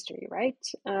textile industry, right?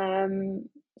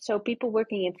 So people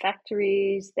working in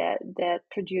factories that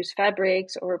produce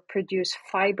fabrics or produce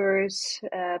fibers,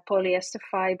 polyester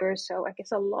fibers. So I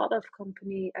guess a lot of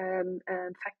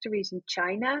factories in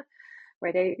China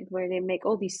where they make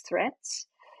all these threads.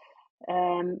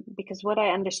 Because what I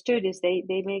understood is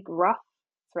they make rough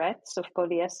threads of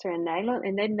polyester and nylon,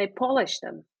 and then they polish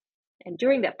them. And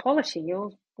during that polishing,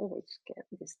 you'll always get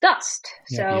this dust.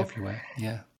 Yeah, so everywhere.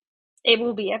 Yeah, it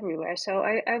will be everywhere. So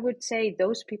I would say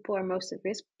those people are most at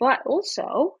risk, but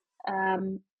also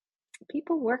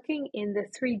people working in the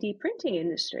 3D printing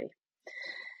industry,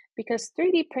 because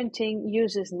 3D printing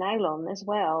uses nylon as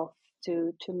well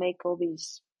to make all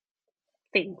these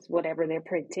things, whatever they're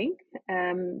printing.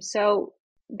 So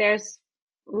there's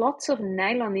lots of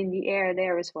nylon in the air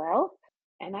there as well.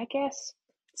 And I guess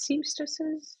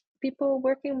seamstresses, people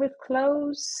working with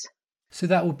clothes. So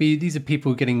that will be, these are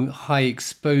people getting high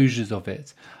exposures of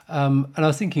it. And I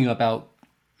was thinking about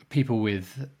people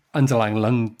with underlying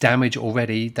lung damage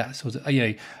already, that sort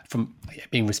of, from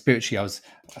being respiratory, I was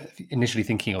initially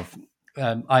thinking of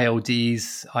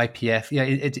ILDs, IPF,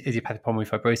 idiopathic pulmonary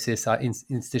fibrosis,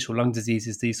 interstitial lung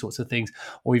diseases, these sorts of things,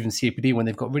 or even COPD when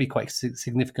they've got really quite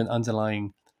significant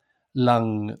underlying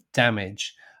lung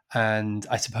damage. And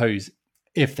I suppose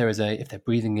if they're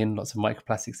breathing in lots of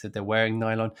microplastics, that they're wearing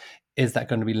nylon, is that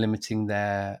going to be limiting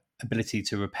their ability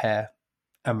to repair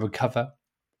and recover,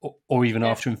 or even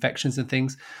after infections and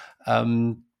things? But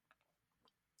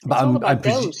it's all about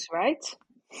dose, right?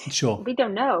 Sure. We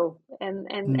don't know,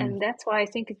 and that's why I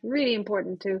think it's really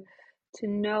important to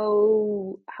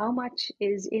know how much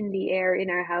is in the air in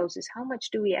our houses, how much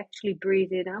do we actually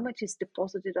breathe in, how much is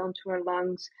deposited onto our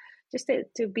lungs, just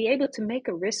to be able to make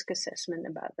a risk assessment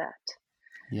about that.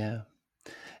 Yeah.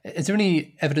 Is there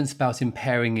any evidence about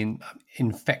impairing in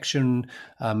infection,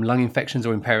 lung infections,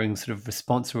 or impairing sort of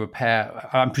response or repair?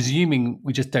 I'm presuming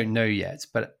we just don't know yet,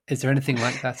 but is there anything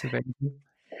like that available?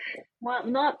 Well,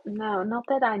 not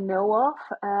that I know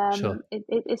of. Sure.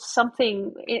 It is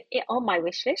something on my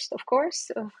wish list, of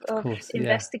course, of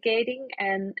investigating,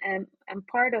 and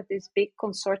part of this big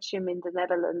consortium in the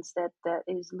Netherlands that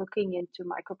is looking into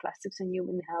microplastics and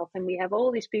human health. And we have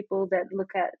all these people that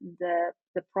look at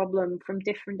the problem from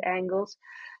different angles.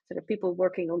 So there are people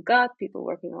working on gut, people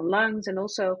working on lungs, and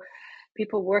also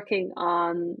people working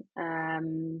on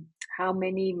how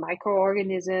many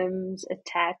microorganisms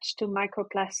attach to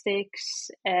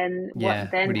microplastics, and what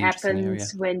then really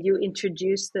happens when you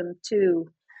introduce them to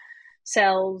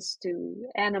cells, to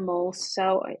animals.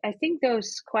 So I think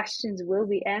those questions will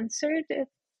be answered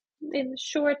in the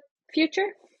short future.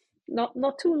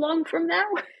 Not too long from now.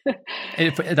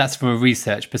 That's from a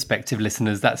research perspective,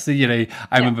 listeners. That's I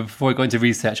remember before I got into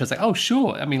research, I was like, oh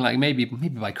sure. I mean, like maybe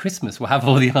by Christmas we'll have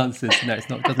all the answers. No, it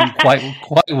doesn't quite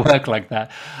work like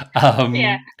that.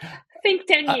 I think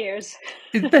 10 years.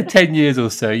 10 years or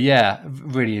so. Yeah,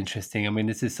 really interesting. I mean,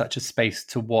 this is such a space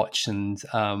to watch and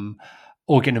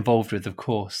or get involved with, of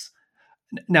course.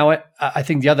 Now, I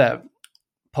think the other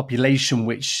population,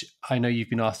 which I know you've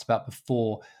been asked about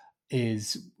before,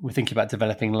 is we're thinking about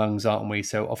developing lungs, aren't we?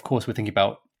 So of course we're thinking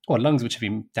about lungs which have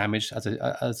been damaged, as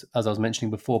I was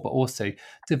mentioning before, but also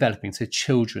developing, so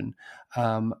children.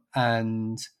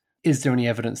 And is there any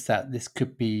evidence that this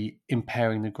could be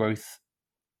impairing the growth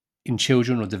in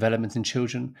children or development in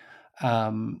children?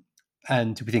 And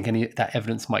do we think any of that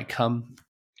evidence might come?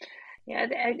 Yeah,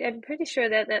 I'm pretty sure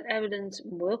that evidence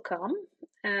will come.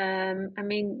 I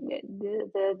mean,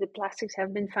 the plastics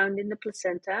have been found in the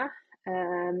placenta.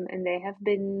 And they have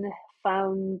been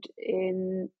found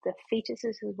in the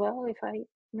fetuses as well, if I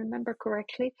remember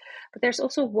correctly. But there's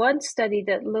also one study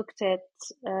that looked at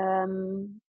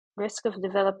risk of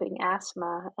developing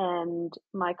asthma and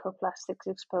microplastics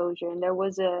exposure, and there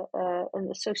was an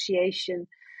association.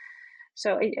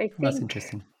 So I think that's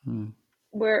interesting.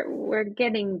 We're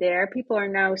getting there. People are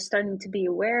now starting to be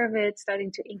aware of it,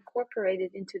 starting to incorporate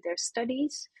it into their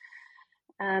studies.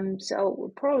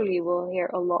 So probably we'll hear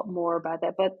a lot more about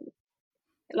that. But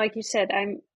like you said,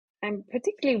 I'm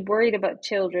particularly worried about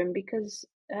children because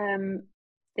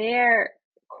they're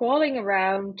crawling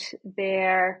around,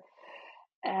 they're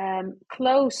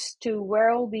close to where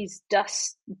all these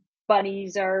dust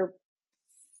bunnies are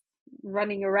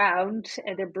running around,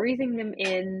 and they're breathing them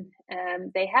in.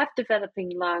 They have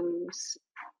developing lungs,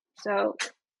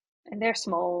 and they're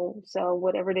small, so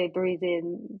whatever they breathe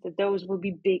in, the dose will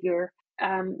be bigger.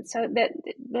 So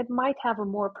that might have a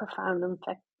more profound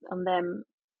effect on them,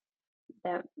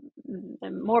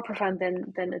 more profound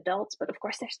than adults. But of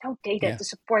course, there's no data to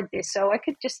support this, so I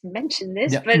could just mention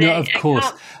this. Yeah, but no, of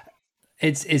course.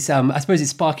 It's I suppose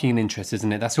it's sparking an interest,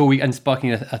 isn't it? That's all and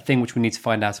sparking a thing which we need to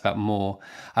find out about more.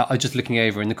 I'm just looking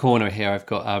over in the corner here. I've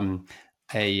got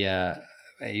a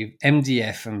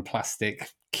MDF and plastic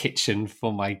kitchen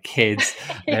for my kids.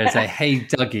 There's a Hey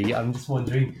Dougie. I'm just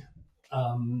wondering.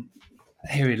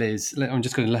 Here it is. I'm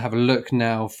just going to have a look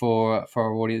now for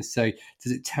our audience. So,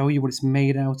 does it tell you what it's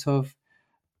made out of?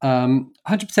 100%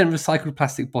 recycled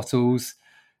plastic bottles.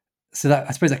 So that,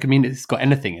 I suppose that could mean it's got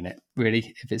anything in it,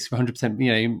 really, if it's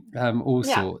 100%, all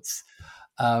sorts.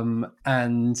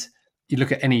 And you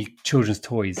look at any children's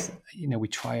toys, we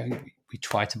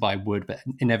try to buy wood, but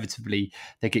inevitably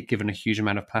they get given a huge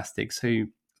amount of plastic. So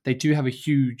they do have a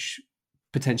huge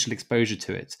potential exposure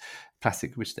to it.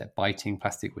 Plastic which they're biting,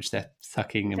 plastic which they're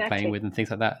sucking and playing with, and things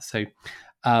like that. So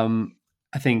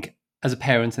I think as a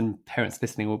parent, and parents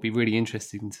listening, will be really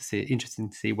interesting to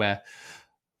see where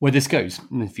this goes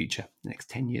in the future, the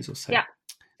next 10 years or so.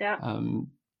 Yeah.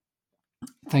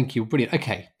 Thank you. Brilliant.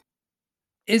 Okay.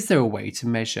 Is there a way to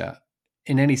measure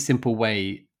in any simple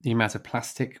way the amount of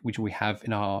plastic which we have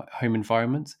in our home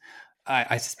environment?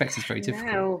 I suspect it's very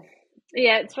difficult. No.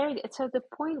 Yeah, it's very. So the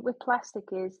point with plastic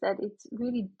is that it's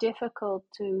really difficult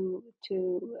to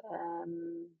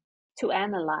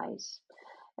analyze,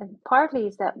 and partly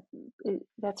is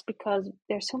that's because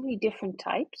there's so many different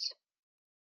types.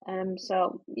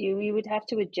 So you would have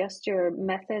to adjust your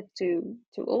method to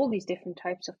all these different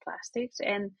types of plastics,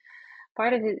 and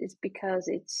part of it is because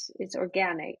it's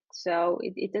organic, so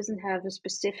it doesn't have a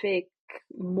specific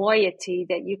moiety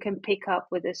that you can pick up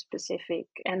with a specific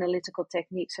analytical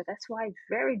technique. So that's why it's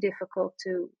very difficult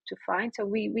to find. So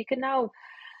we can now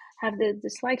have the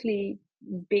slightly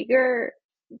bigger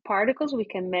particles we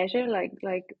can measure,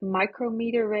 like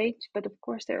micrometer range, but of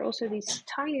course there are also these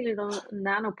tiny little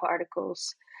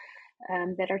nanoparticles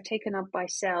that are taken up by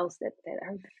cells that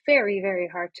are very, very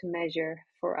hard to measure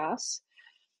for us.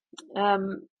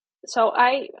 So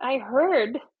I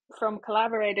heard from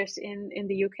collaborators in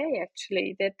the UK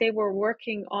actually that they were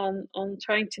working on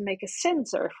trying to make a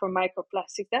sensor for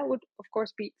microplastic. That would of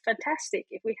course be fantastic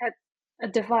if we had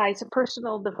a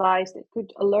personal device that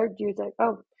could alert you that,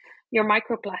 oh, your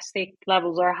microplastic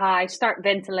levels are high, start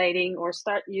ventilating or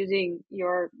start using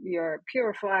your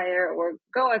purifier or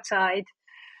go outside.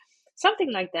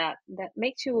 Something like that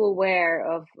makes you aware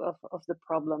of the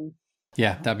problem.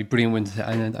 Yeah, that'd be brilliant.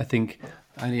 And I think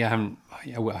I haven't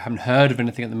heard of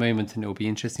anything at the moment, and it'll be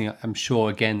interesting. I'm sure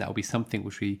again that will be something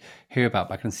which we hear about,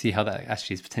 but I can see how that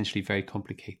actually is potentially very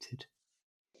complicated.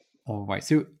 All right,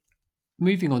 so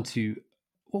moving on to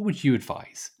what would you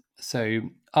advise? So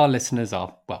our listeners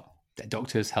are, well, they're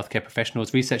doctors, healthcare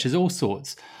professionals, researchers, all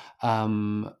sorts.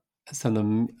 Some of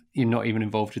them you're not even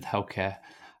involved with healthcare.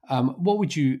 What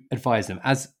would you advise them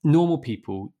as normal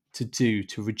people to do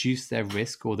to reduce their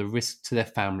risk or the risk to their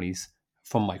families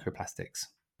from microplastics?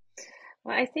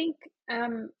 Well, I think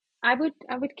I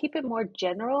would keep it more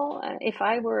general. If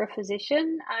I were a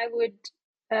physician, I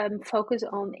would focus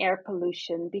on air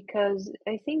pollution, because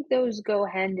I think those go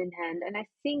hand in hand, and I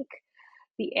think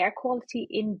the air quality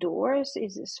indoors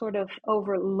is sort of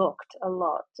overlooked a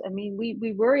lot. I mean,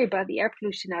 we worry about the air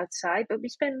pollution outside, but we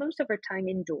spend most of our time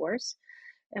indoors.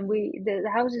 And the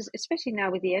houses, especially now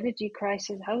with the energy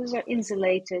crisis, houses are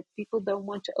insulated. People don't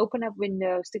want to open up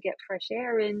windows to get fresh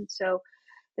air in. So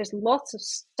there's lots of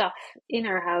stuff in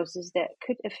our houses that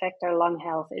could affect our lung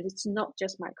health. And it's not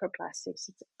just microplastics,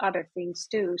 it's other things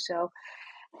too. So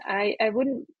I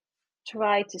wouldn't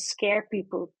try to scare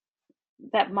people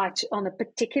that much on a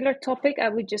particular topic. I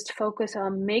would just focus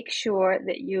on make sure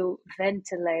that you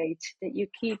ventilate, that you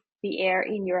keep the air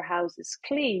in your houses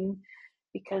clean,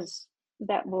 because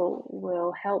that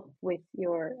will help with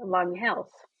your lung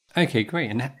health. Okay, great.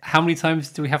 And how many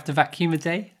times do we have to vacuum a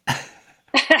day?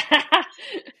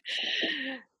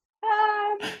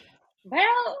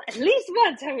 Well, at least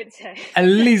once, I would say. At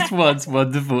least once.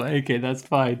 Wonderful. Okay, that's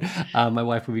fine. My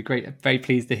wife will be very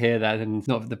pleased to hear that, and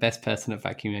not the best person at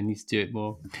vacuuming. I need to do it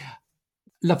more.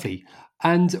 Lovely.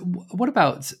 And what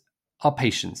about our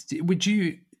patients?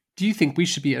 Do you think we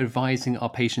should be advising our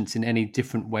patients in any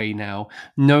different way now,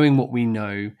 knowing what we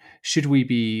know? Should we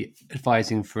be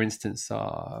advising, for instance,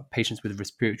 our patients with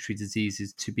respiratory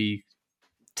diseases to be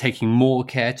taking more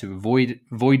care to avoid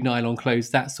nylon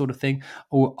clothes, that sort of thing?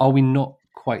 Or are we not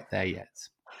quite there yet?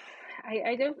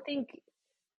 I don't think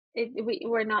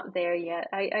we're not there yet.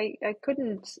 I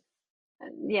couldn't.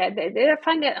 Yeah, I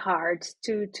find it hard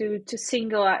to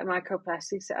single out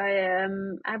microplastics.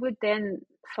 I would then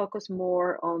focus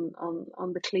more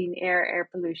on the clean air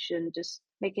pollution, just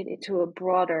make it into a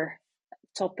broader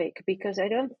topic, because I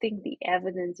don't think the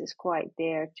evidence is quite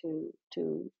there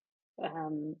to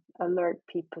alert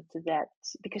people to that,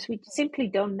 because we simply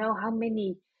don't know how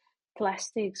many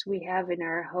plastics we have in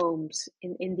our homes,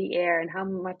 in the air, and how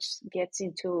much gets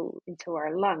into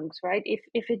our lungs, right?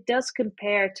 If it does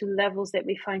compare to levels that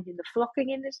we find in the flocking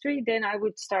industry, then I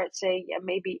would start saying, yeah,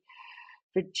 maybe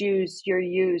reduce your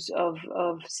use of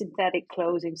synthetic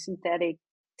clothing, synthetic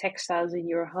textiles in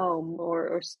your home,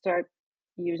 or start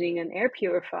using an air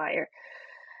purifier.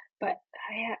 But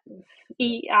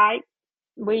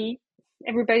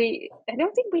everybody, I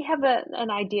don't think we have an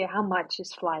idea how much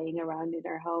is flying around in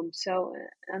our home. So,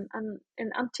 and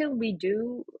until we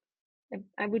do,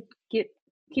 I would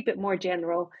keep it more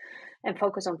general and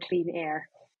focus on clean air.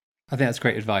 I think that's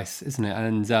great advice, isn't it?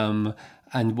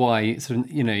 And why sort of,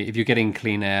 if you're getting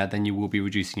clean air, then you will be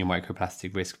reducing your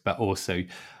microplastic risk. But also,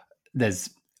 there's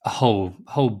a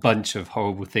whole bunch of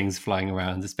horrible things flying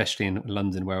around, especially in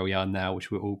London where we are now,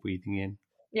 which we're all breathing in.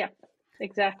 Yeah,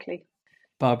 exactly.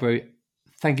 Barbara,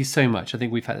 thank you so much. I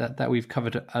think we've had that we've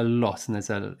covered a lot, and it's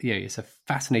a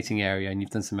fascinating area, and you've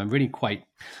done some really quite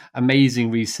amazing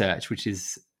research,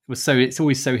 it's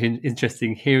always so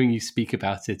interesting hearing you speak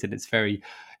about it, and it's very,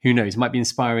 who knows, might be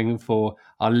inspiring for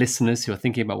our listeners who are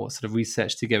thinking about what sort of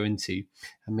research to go into,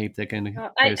 and maybe they're going to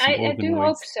go some organoids. I do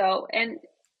hope so, and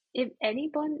if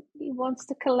anyone wants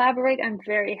to collaborate, I'm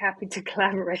very happy to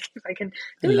collaborate. If I can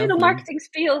do a little marketing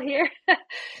spiel here.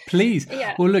 Please.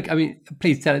 Yeah. Well, look, I mean,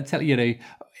 please tell what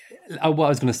I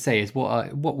was going to say is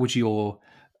what would your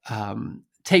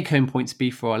take-home points be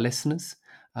for our listeners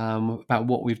about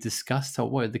what we've discussed, or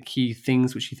what are the key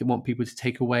things which you want people to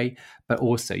take away, but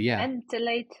also,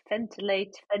 ventilate.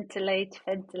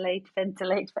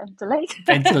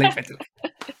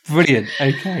 Brilliant.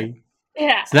 Okay.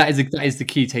 Yeah. So that is the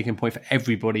key taking point for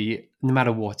everybody, no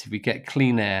matter what. If we get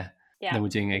clean air, then we're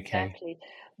doing okay. Exactly.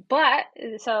 But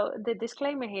so the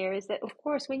disclaimer here is that, of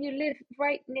course, when you live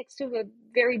right next to a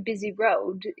very busy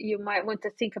road, you might want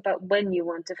to think about when you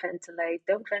want to ventilate.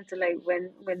 Don't ventilate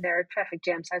when there are traffic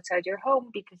jams outside your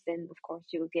home, because then, of course,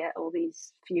 you'll get all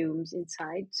these fumes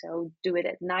inside. So do it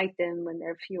at night then, when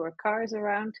there are fewer cars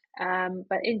around.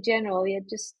 But in general,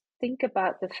 just think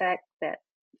about the fact that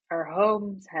our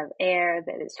homes have air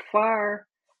that is far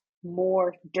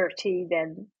more dirty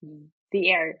than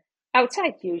the air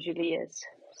outside usually is.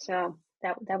 So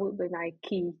that would be my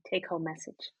key take-home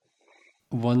message.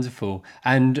 Wonderful.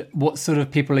 And what sort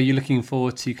of people are you looking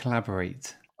for to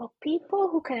collaborate? Well, people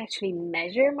who can actually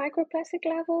measure microplastic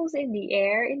levels in the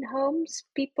air in homes,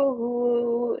 people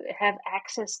who have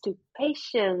access to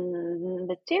patient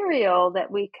material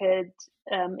that we could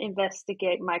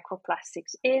investigate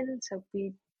microplastics in. So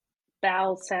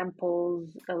bowel samples,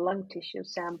 lung tissue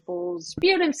samples,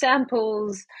 sputum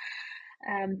samples,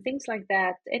 things like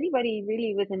that. Anybody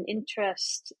really with an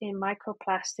interest in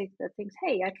microplastic that thinks,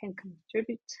 hey, I can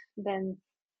contribute, then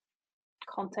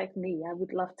contact me. I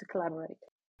would love to collaborate.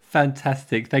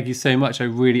 Fantastic. Thank you so much. I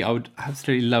would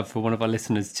absolutely love for one of our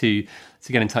listeners to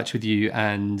get in touch with you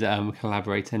and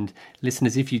collaborate. And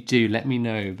listeners, if you do, let me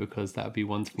know, because that would be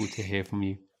wonderful to hear from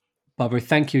you. Barbara,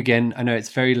 thank you again. I know it's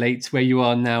very late where you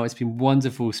are now. It's been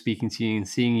wonderful speaking to you and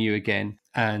seeing you again.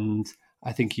 And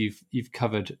I think you've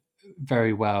covered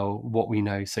very well what we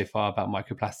know so far about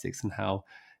microplastics, and how,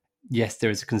 yes,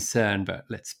 there is a concern, but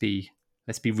let's be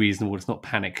reasonable. Let's not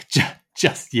panic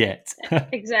just yet.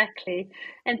 Exactly.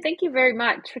 And thank you very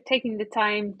much for taking the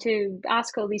time to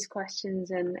ask all these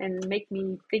questions and make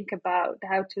me think about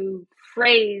how to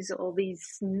phrase all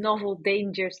these novel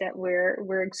dangers that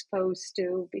we're exposed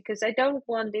to, because I don't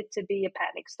want it to be a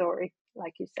panic story,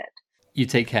 like you said. You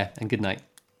take care, and good night.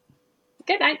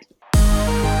 Good night.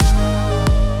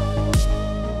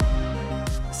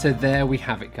 So there we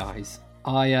have it, guys.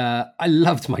 I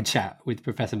loved my chat with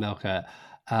Professor Melchert,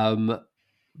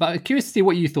 but I'm curious to see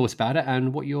what you thought about it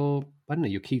and what your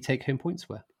key take-home points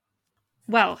were.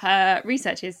 Well, her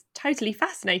research is totally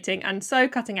fascinating and so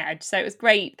cutting edge. So it was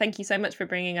great. Thank you so much for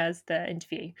bringing us the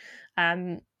interview.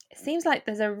 It seems like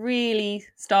there's a really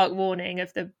stark warning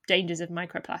of the dangers of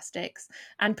microplastics,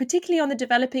 and particularly on the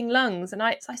developing lungs. And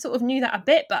I sort of knew that a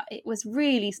bit, but it was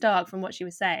really stark from what she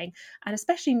was saying, and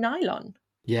especially nylon.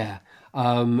 Yeah.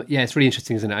 It's really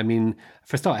interesting, isn't it? I mean,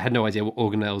 for a start, I had no idea what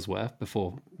organelles were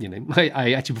before,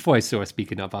 before I saw her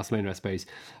speak in Barcelona, I suppose.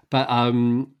 But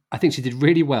I think she did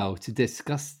really well to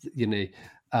discuss the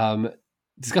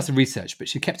research, but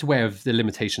she kept aware of the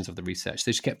limitations of the research.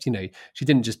 So she kept, she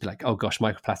didn't just be like, oh gosh,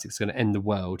 microplastics are going to end the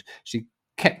world. She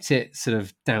kept it sort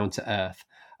of down to earth,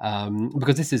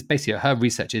 because this is basically, her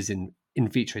research is in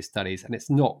vitro studies, and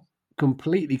it's not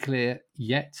completely clear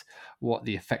yet what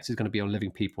the effect is going to be on living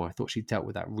people. I thought she dealt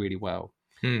with that really well.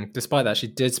 Despite that, she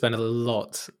did spend a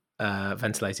lot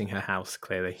ventilating her house,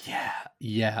 clearly.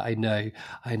 Yeah, I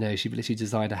know. She literally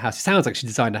designed a house. It sounds like she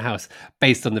designed a house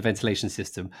based on the ventilation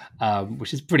system,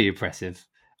 which is pretty impressive.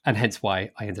 And hence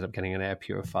why I ended up getting an air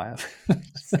purifier.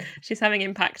 She's having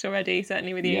impact already,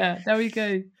 certainly with you. Yeah, there we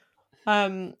go.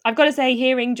 I've got to say,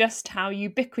 hearing just how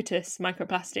ubiquitous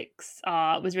microplastics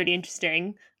are was really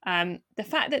interesting. The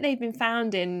fact that they've been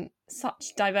found in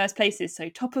such diverse places, so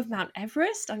top of Mount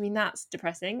Everest, I mean, that's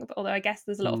depressing, although I guess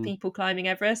there's a lot of people climbing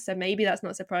Everest, so maybe that's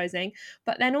not surprising.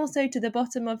 But then also to the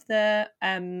bottom of the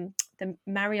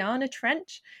Mariana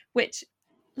Trench, which,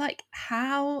 like,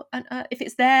 how, if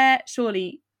it's there,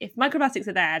 surely, if microplastics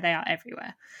are there, they are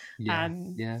everywhere.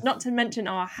 Yeah. Not to mention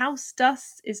our house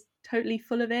dust is totally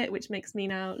full of it, which makes me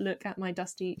now look at my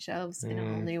dusty shelves in a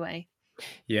whole new way.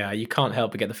 Yeah, you can't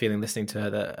help but get the feeling listening to her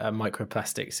that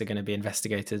microplastics are going to be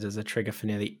investigated as a trigger for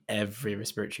nearly every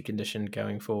respiratory condition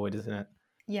going forward, isn't it?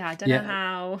 Yeah, I don't know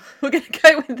how we're going to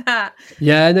go with that.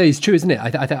 Yeah, no, it's true, isn't it?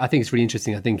 I think it's really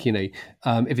interesting. I think,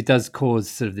 if it does cause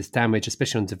sort of this damage,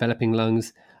 especially on developing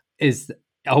lungs,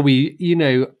 are we,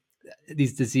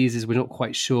 these diseases, we're not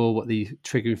quite sure what the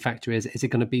triggering factor is. Is it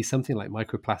going to be something like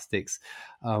microplastics,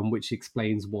 which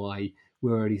explains why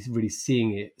we're already really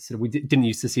seeing it? So we didn't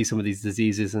used to see some of these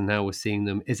diseases, and now we're seeing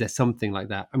them. Is there something like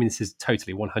that? I mean, this is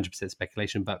totally 100%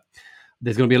 speculation, but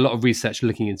there's going to be a lot of research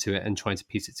looking into it and trying to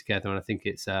piece it together. And I think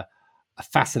it's a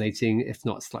fascinating, if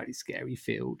not slightly scary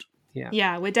field.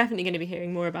 Yeah, we're definitely going to be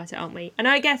hearing more about it, aren't we? And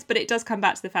I guess, but it does come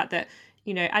back to the fact that,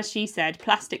 as she said,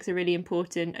 plastics are really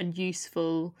important and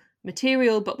useful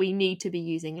material, but we need to be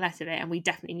using less of it, and we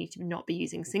definitely need to not be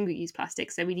using single-use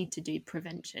plastics, so we need to do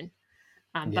prevention.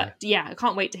 But I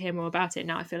can't wait to hear more about it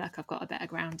now. I feel like I've got a better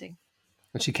grounding.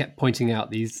 And she kept pointing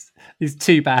out these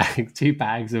two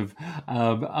bags of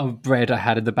bread I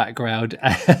had in the background,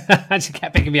 and she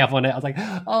kept picking me up on it. I was like,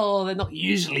 "Oh, they're not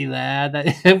usually there.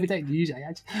 We don't usually."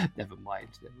 Never mind.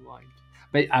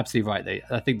 But absolutely right,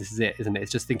 though. I think this is it, isn't it?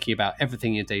 It's just thinking about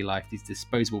everything in your daily life. These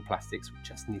disposable plastics, we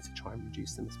just need to try and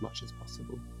reduce them as much as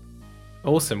possible.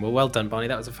 Awesome. Well done, Barney.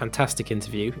 That was a fantastic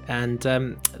interview. And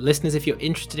listeners, if you're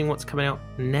interested in what's coming out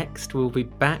next, we'll be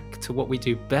back to what we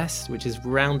do best, which is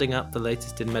rounding up the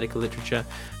latest in medical literature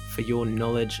for your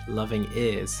knowledge-loving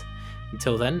ears.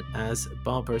 Until then, as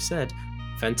Barbara said,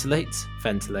 ventilate,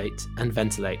 ventilate, and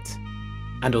ventilate.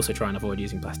 And also try and avoid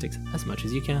using plastics as much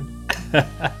as you can.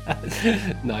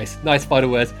 Nice final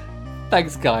words.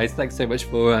 Thanks, guys. Thanks so much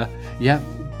for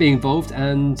being involved,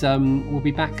 and we'll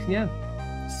be back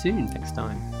soon next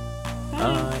time.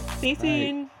 Bye. See you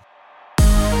soon.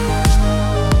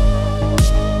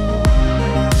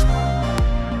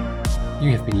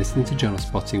 You have been listening to Journal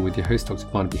Spotting with your host, Dr.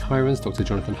 Barnaby Hirons, Dr.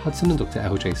 Jonathan Hudson, and Dr.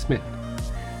 LJ Smith.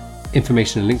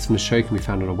 Information and links from the show can be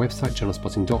found on our website,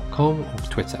 journalspotting.com, or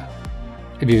Twitter.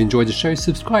 If you've enjoyed the show,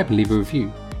 subscribe and leave a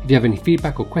review. If you have any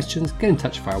feedback or questions, get in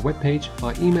touch via our webpage,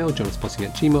 via email,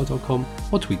 journalspotting@gmail.com,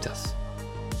 or tweet us.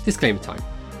 Disclaimer time.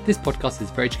 This podcast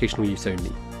is for educational use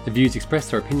only. The views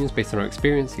expressed are opinions based on our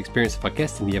experience, the experience of our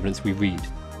guests, and the evidence we read.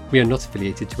 We are not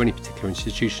affiliated to any particular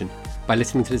institution. By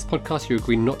listening to this podcast, you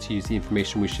agree not to use the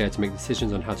information we share to make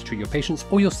decisions on how to treat your patients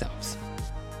or yourselves.